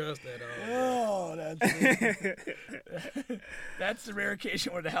wouldn't trust that at all. Oh, that's the rare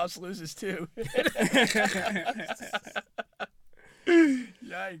occasion where the house loses too.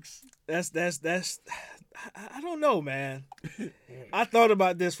 Yikes. That's I don't know, man. I thought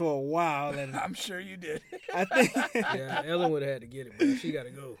about this for a while, and I'm sure you did. I think Yeah, Ellen would have had to get it, bro. She gotta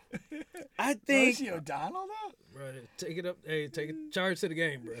go, I think Rosie O'Donnell though? bro. Take it up, hey, take it, charge to the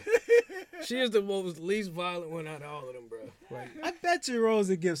game, bro. She is the most least violent one out of all of them, bro. Like, I bet you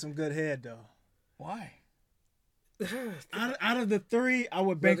Rosie gives some good head though. Why? Out of the three, I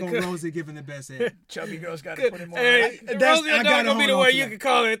would bank on Brother, Rosie giving the best head. Chubby girl's got to put him on. hey, That's- Rosie I O'Donnell gotta gonna be hold the on one to you that. can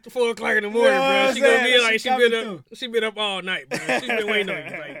call at 4 o'clock in the morning, You know what bro. I'm She gonna saying? be like She coming she been up all night, bro. She been waiting on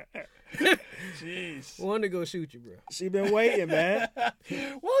you, like. Jeez. Wanda go shoot you, bro. She been waiting, man.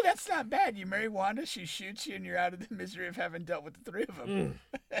 Well, that's not bad. You marry Wanda, she shoots you, and you're out of the misery of having dealt with the three of them.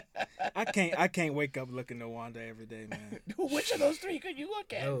 I can't wake up looking at Wanda every day, man. Which of those three could you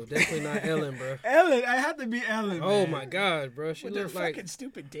look at? No, definitely not Ellen, bro. Ellen, I have to be Ellen. Oh man. my God, bro. She With their looks like fucking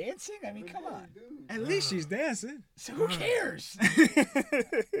stupid dancing? I mean, come on. At least she's dancing. So who cares?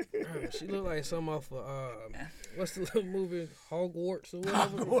 she looked like some off of what's the little movie Hogwarts or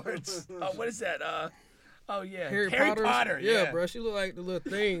whatever. Hogwarts. What is that? Oh yeah, Harry Potter. Potter. Yeah, bro. She look like the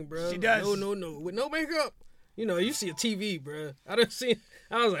little thing, bro. She does. No, with no makeup. You know, you see a TV, bro. I was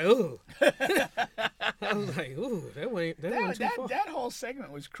like, ooh. I was like, ooh, that wasn't too far. That whole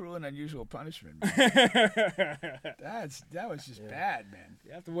segment was Cruel and Unusual Punishment. Man. that was just bad, man.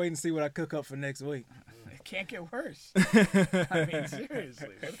 You have to wait and see what I cook up for next week. It can't get worse. I mean, seriously,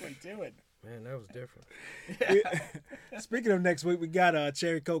 what are we doing? Man, that was different. Speaking of next week, we got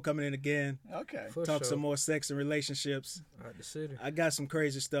Cherry Coke coming in again. Okay. For Talk sure. some more sex and relationships. Out the city. I got some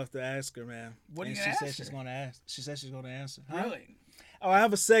crazy stuff to ask her, man. What are And you she gonna said ask she's her? gonna ask. She said she's gonna answer. Huh? Really? Oh, I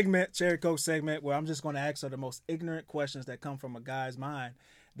have a segment, Cherry Coke segment, where I'm just gonna ask her the most ignorant questions that come from a guy's mind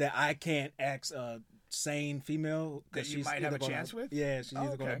that I can't ask a sane female That you might either have a gonna- chance with? Yeah, she's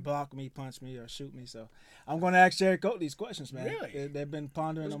either gonna Okay. block me, punch me, or shoot me. So I'm gonna ask Cherry Coke these questions, man. Really? They've been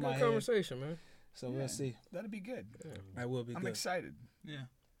pondering It was a on good my head. conversation, man. So we'll see. That'll be good. I will be I'm good. excited. Yeah,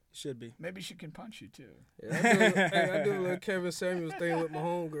 should be. Maybe she can punch you too. Yeah, I do a little Kevin Samuels thing with my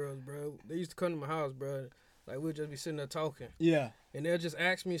homegirls, bro. They used to come to my house, bro. Like, we'd just be sitting there talking. Yeah. And they'll just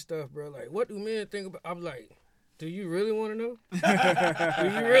ask me stuff, bro. Like, what do men think about? I'm like, do you really want to know? Do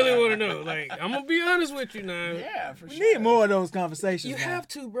you really want to know? Like, I'm going to be honest with you now. Yeah, for We sure. need more of those conversations. You man. have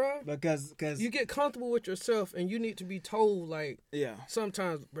to, bro. because You get comfortable with yourself, and you need to be told, like, yeah,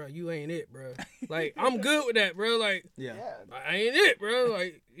 sometimes, bro, you ain't it, bro. Like, I'm good with that, bro. Like, yeah. I ain't it, bro.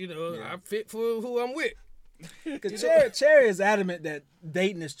 Like, you know, I fit for who I'm with. Because Cherry is adamant that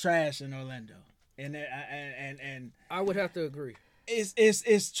dating is trash in Orlando, and I would have to agree.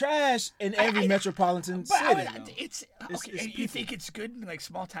 it's trash in every metropolitan But city. I, though. it's It's- okay. it's and you think it's good in like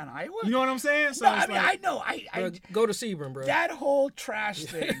small town Iowa? You know what I'm saying? So No, it's I mean like- I know. Bro, go to Sebring, bro. That whole trash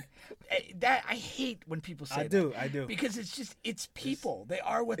thing. That I hate when people say I do. because it's people. They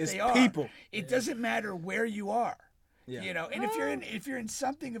are what it's they are. people. It doesn't matter where you are. Yeah. You know, and if you're in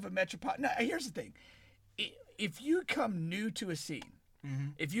something of a metropolitan. Now, here's the thing: if you come new to a scene,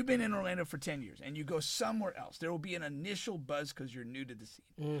 if you've been in Orlando for 10 years and you go somewhere else, there will be an initial buzz because you're new to the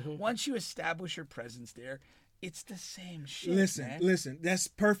scene. Once you establish your presence there, it's the same shit. man. Listen. That's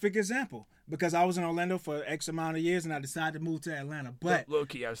perfect example because I was in Orlando for X amount of years and I decided to move to Atlanta. But Low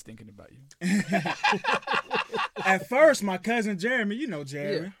key, I was thinking about you. at first, my cousin Jeremy, you know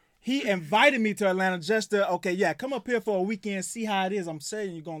Jeremy. Yeah. He invited me to Atlanta just to, come up here for a weekend, see how it is. I'm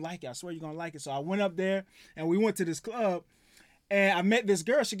saying you're going to like it. I swear you're going to like it. So I went up there and we went to this club And I met this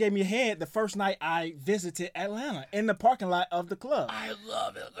girl. She gave me a head the first night I visited Atlanta in the parking lot of the club. I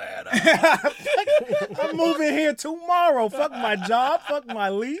love Atlanta. I'm moving here tomorrow. Fuck my job. Fuck my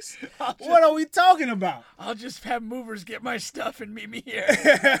lease. What are we talking about? I'll just have movers get my stuff and meet me here.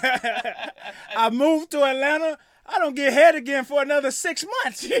 I moved to Atlanta. I don't get head again for another 6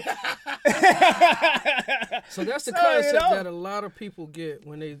 months. So that's the So, concept you know. that a lot of people get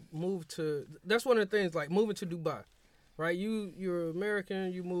when they move to. That's one of the things, like moving to Dubai, right? You're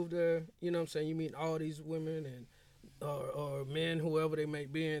American. You move there. You know what I'm saying? You meet all these women and or men, whoever they may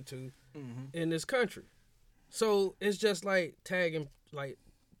be into, in this country. So it's just like like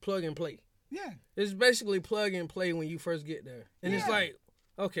plug and play. Yeah. It's basically plug and play when you first get there, and it's like,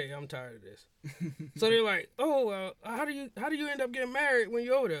 okay, I'm tired of this. So they're like, oh, how do you end up getting married when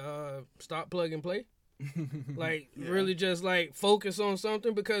you're over there? Stop plug and play. Like really just like focus on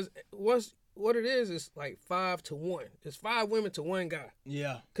something, because what it is like 5 to 1. It's 5 women to 1 guy.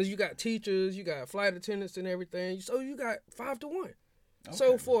 Yeah. Because you got teachers, you got flight attendants and everything. So you got 5 to 1. Okay.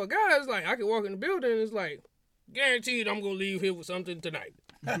 So for a guy, it's like I can walk in the building and it's like, guaranteed I'm going to leave here with something tonight.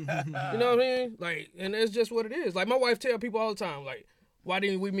 You know what I mean? Like, and it's just what it is. Like my wife tell people all the time, like, why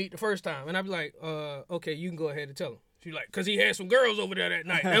didn't we meet the first time? And I'd be like, okay, you can go ahead and tell him. She's like, because he had some girls over there that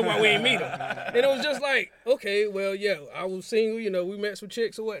night. That's why we ain't meet him. And it was just like, okay, well, yeah, I was single. You know, we met some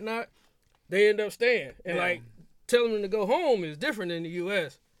chicks or whatnot. They end up staying. And, like, telling them to go home is different in the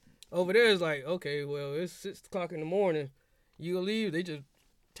U.S. Over there, it's like, okay, well, it's 6 o'clock in the morning. You gonna leave, they just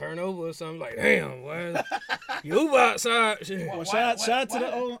turn over or something. Like, damn, why you outside? Shit. Well, shout out to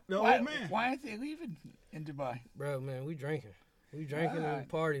the old man. Why aren't they leaving in Dubai? Bro, man, we drinking. We drinking and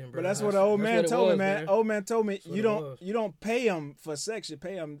partying, bro. But that's what the old man told me, man. Old man told me That's you what it don't you don't pay him for sex, you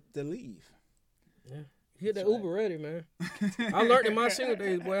pay him to leave. Yeah. Get that Uber ready, man. I learned in my single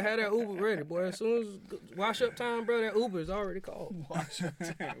days, boy, I had that Uber ready, boy. As soon as wash up time, bro, that Uber is already called. Wash up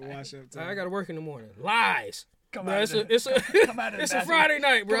time. I got to work in the morning. Lies. Come Bro, out it's of a the Friday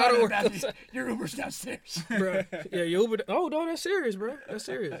night, bro. I don't work outside. Your Uber's downstairs. Bro, yeah, your Uber. Oh, no, that's serious, bro. That's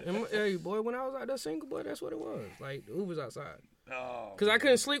serious. And, hey, boy, when I was out there single, boy, that's what it was. Like, the Uber's outside. Oh. Because I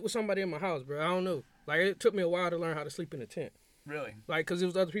couldn't sleep with somebody in my house, bro. I don't know. Like, it took me a while to learn how to sleep in a tent. Really? Like, because there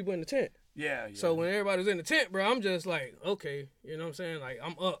was other people in the tent. Yeah. So when everybody's in the tent, bro, I'm just like, okay, you know what I'm saying? Like,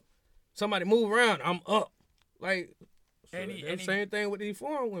 I'm up. Somebody move around, I'm up. Like, same thing with these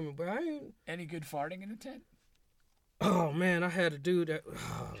foreign women, bro. I ain't. Any good farting in the tent? Oh, man, I had to do that.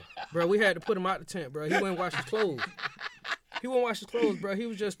 Bro, we had to put him out the tent, bro. He wouldn't wash his clothes. Bro. He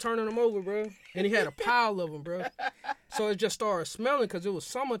was just turning them over, bro. And he had a pile of them, bro. So it just started smelling because it was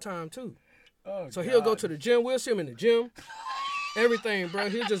summertime, too. Oh, so he'll go to the gym. We'll see him in the gym. Everything, bro.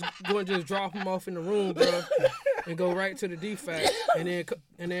 He'll just go and just drop him off in the room, bro. And go right to the DFAC. And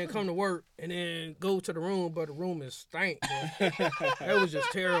then come to work. And then go to the room, but the room is stank, bro. That was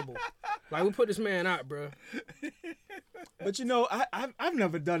just terrible. Like, we put this man out, bro. But you know, I've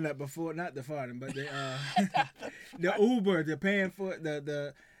never done that before. Not the farting, but the Uber, the paying for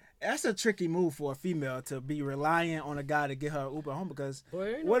the. That's a tricky move for a female to be reliant on a guy to get her Uber home, because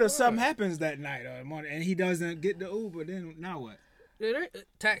what if something happens that night or morning and he doesn't get the Uber? Then now what? It ain't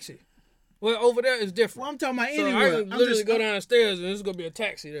taxi. Well, over there is different. Well, I'm talking about so anywhere. I can literally go downstairs and there's gonna be a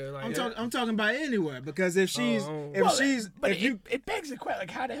taxi there. Like I'm talking about anywhere, because if she's it begs the question,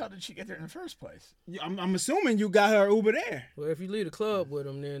 like, how the hell did she get there in the first place? I'm assuming you got her Uber there. Well, if you leave the club with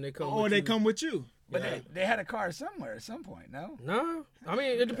them, then they come. Or they come with you. But they had a car somewhere at some point, no? No. I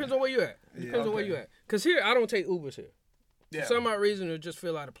mean, it depends on where you at. It depends on where you at. Because here, I don't take Ubers here. Yeah. For some odd reason, it just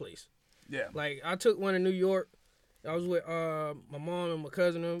feel out of place. Yeah. Like, I took one in New York. I was with my mom and my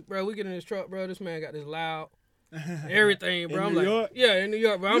cousin. And, bro, we get in this truck, bro. This man got this loud. Everything, bro. In New York? Yeah, in New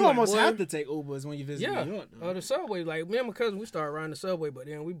York, bro. You almost have to take Ubers when you visit New York. Yeah, the subway. Like, me and my cousin, we started riding the subway, but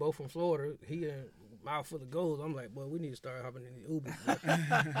then we both from Florida. He in mouth full of goals. I'm like, boy, we need to start hopping in these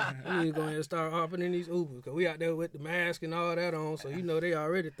Ubers. We need to go ahead and start hopping in these Ubers, because we out there with the mask and all that on, so you know they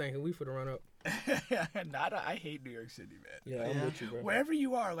already thinking we finna run up. I hate New York City, man. Yeah, I'm with you, bro. Wherever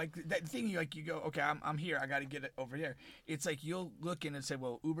you are, like that thing, like you go, okay, I'm here, I got to get it over here. It's like you'll look in and say,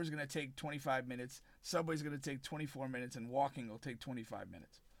 well, Uber's gonna take 25 minutes, Subway's gonna take 24 minutes, and walking will take 25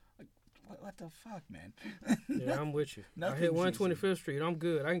 minutes. Like, what the fuck, man? Yeah, I'm with you. I Nothing's hit 125th Street. I'm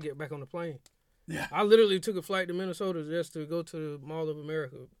good. I can get back on the plane. Yeah. I literally took a flight to Minnesota just to go to the Mall of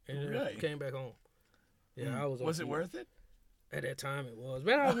America and Really? came back home. Yeah, I was. Was it worth it? At that time, it was.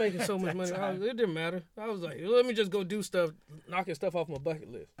 Man, I was making so much money. It didn't matter. I was like, let me just go do stuff, knocking stuff off my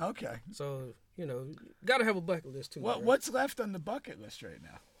bucket list. Okay. So, you know, got to have a bucket list, too. What's left on the bucket list right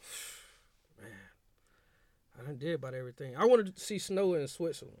now? Man, I done did about everything. I wanted to see snow in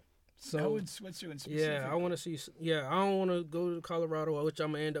Switzerland. Snow in Switzerland specifically. Yeah, I want to see. Yeah, I don't want to go to Colorado, which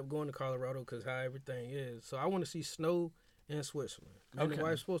I'm gonna end up going to Colorado because how everything is. So I want to see snow in Switzerland. Me and the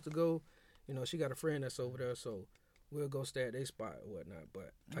wife's supposed to go. You know, she got a friend that's over there, so we'll go stay at their spot or whatnot.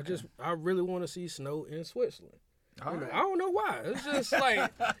 But I really want to see snow in Switzerland. All right. I don't know why. It's just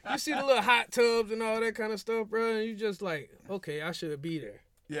like you see the little hot tubs and all that kind of stuff, bro. And you just like, okay, I should be there.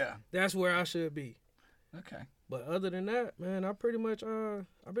 Yeah. That's where I should be. Okay. But other than that, man, I pretty much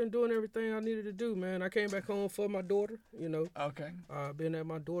I've been doing everything I needed to do, man. I came back home for my daughter, you know. Okay. Being that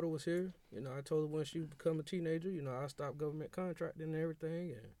my daughter was here, you know, I told her when she become a teenager, you know, I stopped government contracting and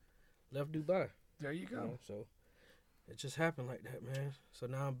everything and left Dubai. There you go. You know, so it just happened like that, man. So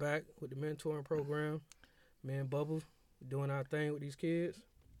now I'm back with the mentoring program. Me and Bubba doing our thing with these kids.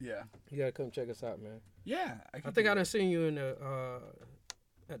 Yeah. You gotta come check us out, man. Yeah. I think I done seen you in the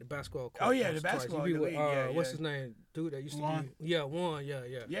at the basketball court. Oh yeah, the basketball You be with, league. what's his name? Dude that used to Juan. be Juan, yeah.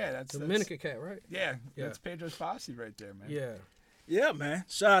 Yeah, that's Dominican cat, right? Yeah, Yeah. that's Pedro's posse right there, man. Yeah. Yeah, man.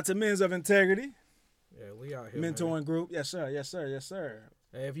 Shout out to Men's of Integrity. Yeah, we out here. Mentoring Man. group. Yes, sir. Yes, sir. Yes, sir.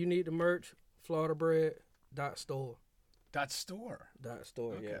 Hey, if you need the merch, FloridaBread.store. .store.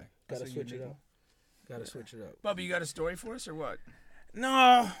 .store, Okay. yeah. That's Gotta a switch it unique up. Gotta switch it up. Bubba, you got a story for us or what?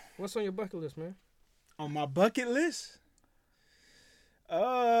 No. What's on your bucket list, man? On my bucket list?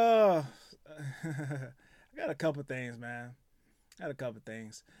 I got a couple things, man. I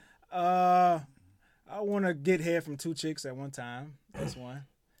want to get head from 2 chicks at one time. That's one.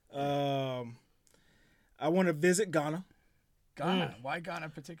 I want to visit Ghana. Ghana. Why Ghana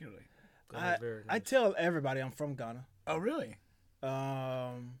particularly? I tell everybody I'm from Ghana. Oh, really?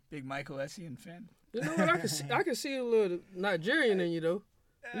 Big Michael Essien fan? You know what? I can see a little Nigerian in you, though.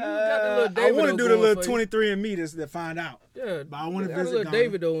 You got the little I want to Davido do the going little for you. 23andMe to find out. Yeah, but I want to got a visit little Ghana.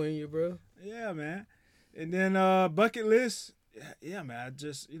 Davido in you, bro. Yeah, man. And then bucket list. Yeah, man. I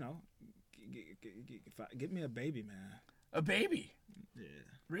just, you know, get me a baby, man. A baby? Yeah.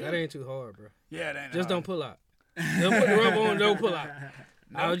 Really? That ain't too hard, bro. Yeah, it ain't Just hard. don't pull out. Don't put the rubber on. Don't pull out.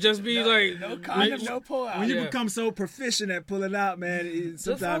 I'll just be like, no condom, no pull out. When you become so proficient at pulling out, man,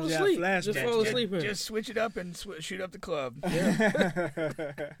 sometimes you have flashbacks. Just fall asleep. Just switch it up and shoot up the club. Yeah.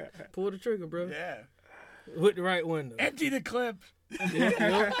 Pull the trigger, bro. Yeah. With the right one, though. Empty the clip.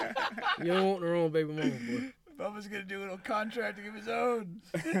 Yeah, you don't want the wrong baby mama, boy. Bubba's gonna do a little contracting of his own.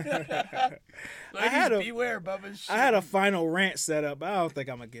 Beware, Bubba's shit. I had a final rant set up, but I don't think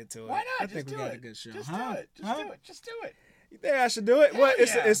I'm gonna get to it. Why not? I think we got a good show. Just do it. Just do it. You think I should do it? Hell Well,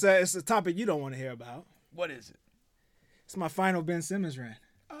 yeah. it's a topic you don't want to hear about. What is it? It's my final Ben Simmons rant.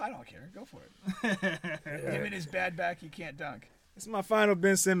 Oh, I don't care. Go for it. Him and his bad back, you can't dunk. It's my final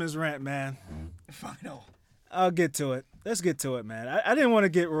Ben Simmons rant, man. Final. I'll get to it. Let's get to it, man. I didn't want to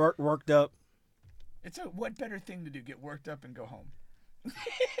get worked up. What better thing to do? Get worked up and go home.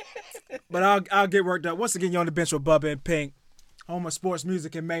 But I'll get worked up. Once again, you're on the bench with Bubba and Pink, home of sports,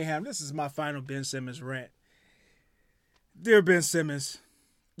 music, and mayhem. This is my final Ben Simmons rant. Dear Ben Simmons,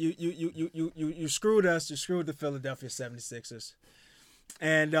 you screwed us. You screwed the Philadelphia 76ers.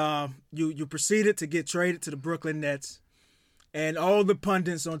 And you proceeded to get traded to the Brooklyn Nets. And all the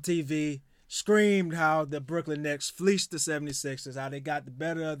pundits on TV screamed how the Brooklyn Nets fleeced the 76ers, how they got the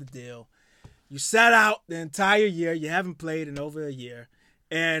better of the deal. You sat out the entire year. You haven't played in over a year.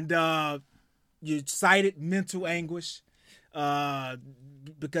 And you cited mental anguish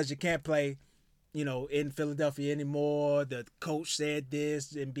because you can't play, in Philadelphia anymore. The coach said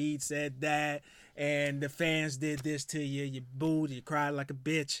this, Embiid said that, and the fans did this to you. You booed, you cried like a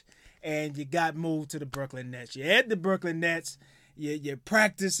bitch, and you got moved to the Brooklyn Nets. You're at the Brooklyn Nets. You're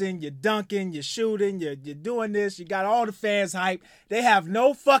practicing, you're dunking, you're shooting, you're doing this. You got all the fans hyped. They have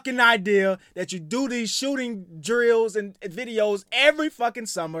no fucking idea that you do these shooting drills and videos every fucking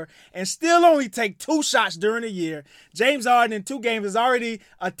summer and still only take 2 shots during a year. James Harden in 2 games has already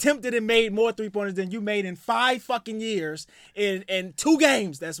attempted and made more three-pointers than you made in 5 fucking years. In 2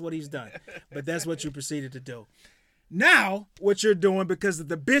 games, that's what he's done. But that's what you proceeded to do. Now, what you're doing, because of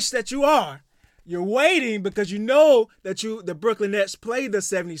the bitch that you are, you're waiting because you know that the Brooklyn Nets play the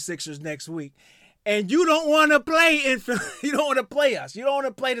 76ers next week. And you don't want to play you don't want to play us. You don't want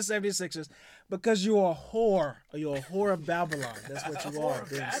to play the 76ers because you're a whore. You're a whore of Babylon. That's what you are,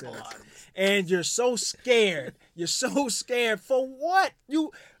 Ben Simmons. And you're so scared. You're so scared for what?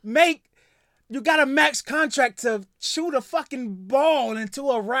 You got a max contract to shoot a fucking ball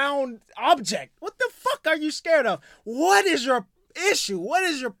into a round object. What the fuck are you scared of? What is your issue? What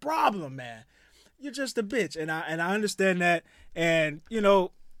is your problem, man? You're just a bitch, and I understand that. And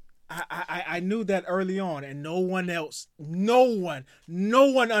I knew that early on, and no one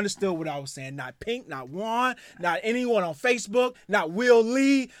understood what I was saying. Not Pink, not Juan, not anyone on Facebook, not Will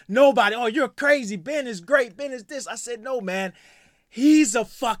Lee, nobody. Oh, you're crazy. Ben is great. Ben is this. I said, no, man. He's a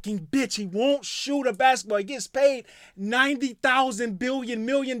fucking bitch. He won't shoot a basketball. He gets paid $90,000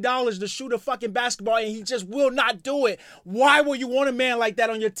 million to shoot a fucking basketball, and he just will not do it. Why would you want a man like that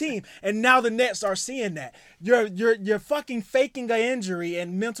on your team? And now the Nets are seeing that. You're fucking faking an injury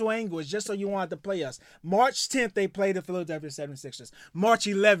and mental anguish just so you wanted to play us. March 10th, they play the Philadelphia 76ers. March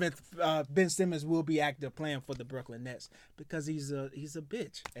 11th, Ben Simmons will be active playing for the Brooklyn Nets because he's a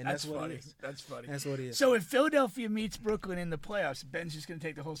bitch. And that's what funny. he is. That's funny. That's what he is. So if Philadelphia meets Brooklyn in the playoffs, Ben's just going to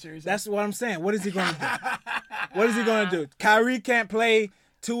take the whole series? That's what I'm saying. What is he going to do? What is he going to do? Kyrie can't play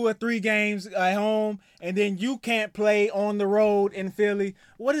 2 or 3 games at home, and then you can't play on the road in Philly.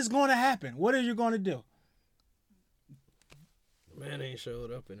 What is going to happen? What are you going to do? Man ain't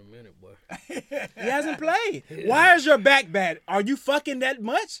showed up in a minute, boy. He hasn't played. Why is your back bad? Are you fucking that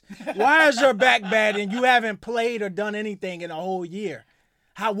much? Why is your back bad and you haven't played or done anything in a whole year?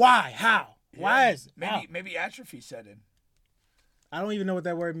 How? Why? How? Why is it? How? Maybe atrophy set in. I don't even know what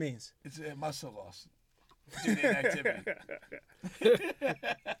that word means. It's a muscle loss due to inactivity.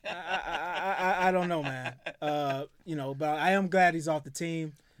 I don't know, man. But I am glad he's off the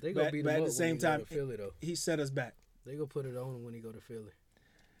team. They gonna beat him but at up the same when he go time, to Philly, though. he set us back. They gonna put it on when he go to Philly.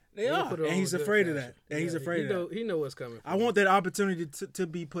 They are, put it and on he's with good afraid of fashion. that. And he's afraid of that. He know what's coming. I want that opportunity to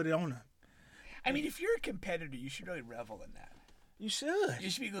be put on him. I mean, if you're a competitor, you should really revel in that. You should. You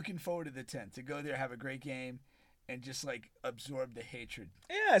should be looking forward to the 10th, to go there, have a great game, and just, like, absorb the hatred.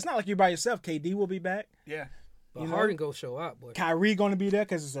 Yeah, it's not like you're by yourself. KD will be back. Yeah. But Harden go show out, boy. Kyrie going to be there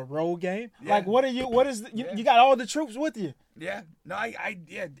because it's a road game. Yeah. Like, you got all the troops with you. Yeah. No, I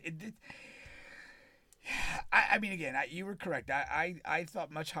mean, again, you were correct. I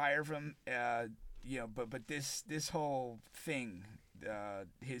thought much higher from, but this whole thing,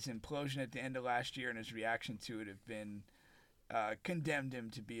 his implosion at the end of last year and his reaction to it have been condemned him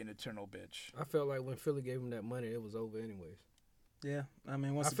to be an eternal bitch. I felt like when Philly gave him that money, it was over anyways. Yeah, I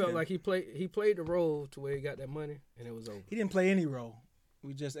mean, I felt like he played the role to where he got that money, and it was over. He didn't play any role.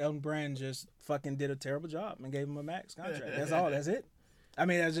 Elton Brand just fucking did a terrible job and gave him a max contract. That's all. That's it. I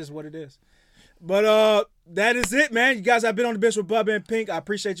mean, that's just what it is. But that is it, man. You guys have been on the bench with Bubba and Pink. I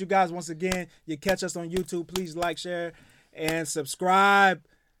appreciate you guys once again. You catch us on YouTube. Please like, share, and subscribe.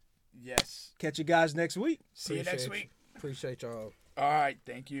 Yes. Catch you guys next week. See you next week. Appreciate y'all. All right.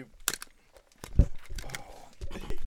 Thank you.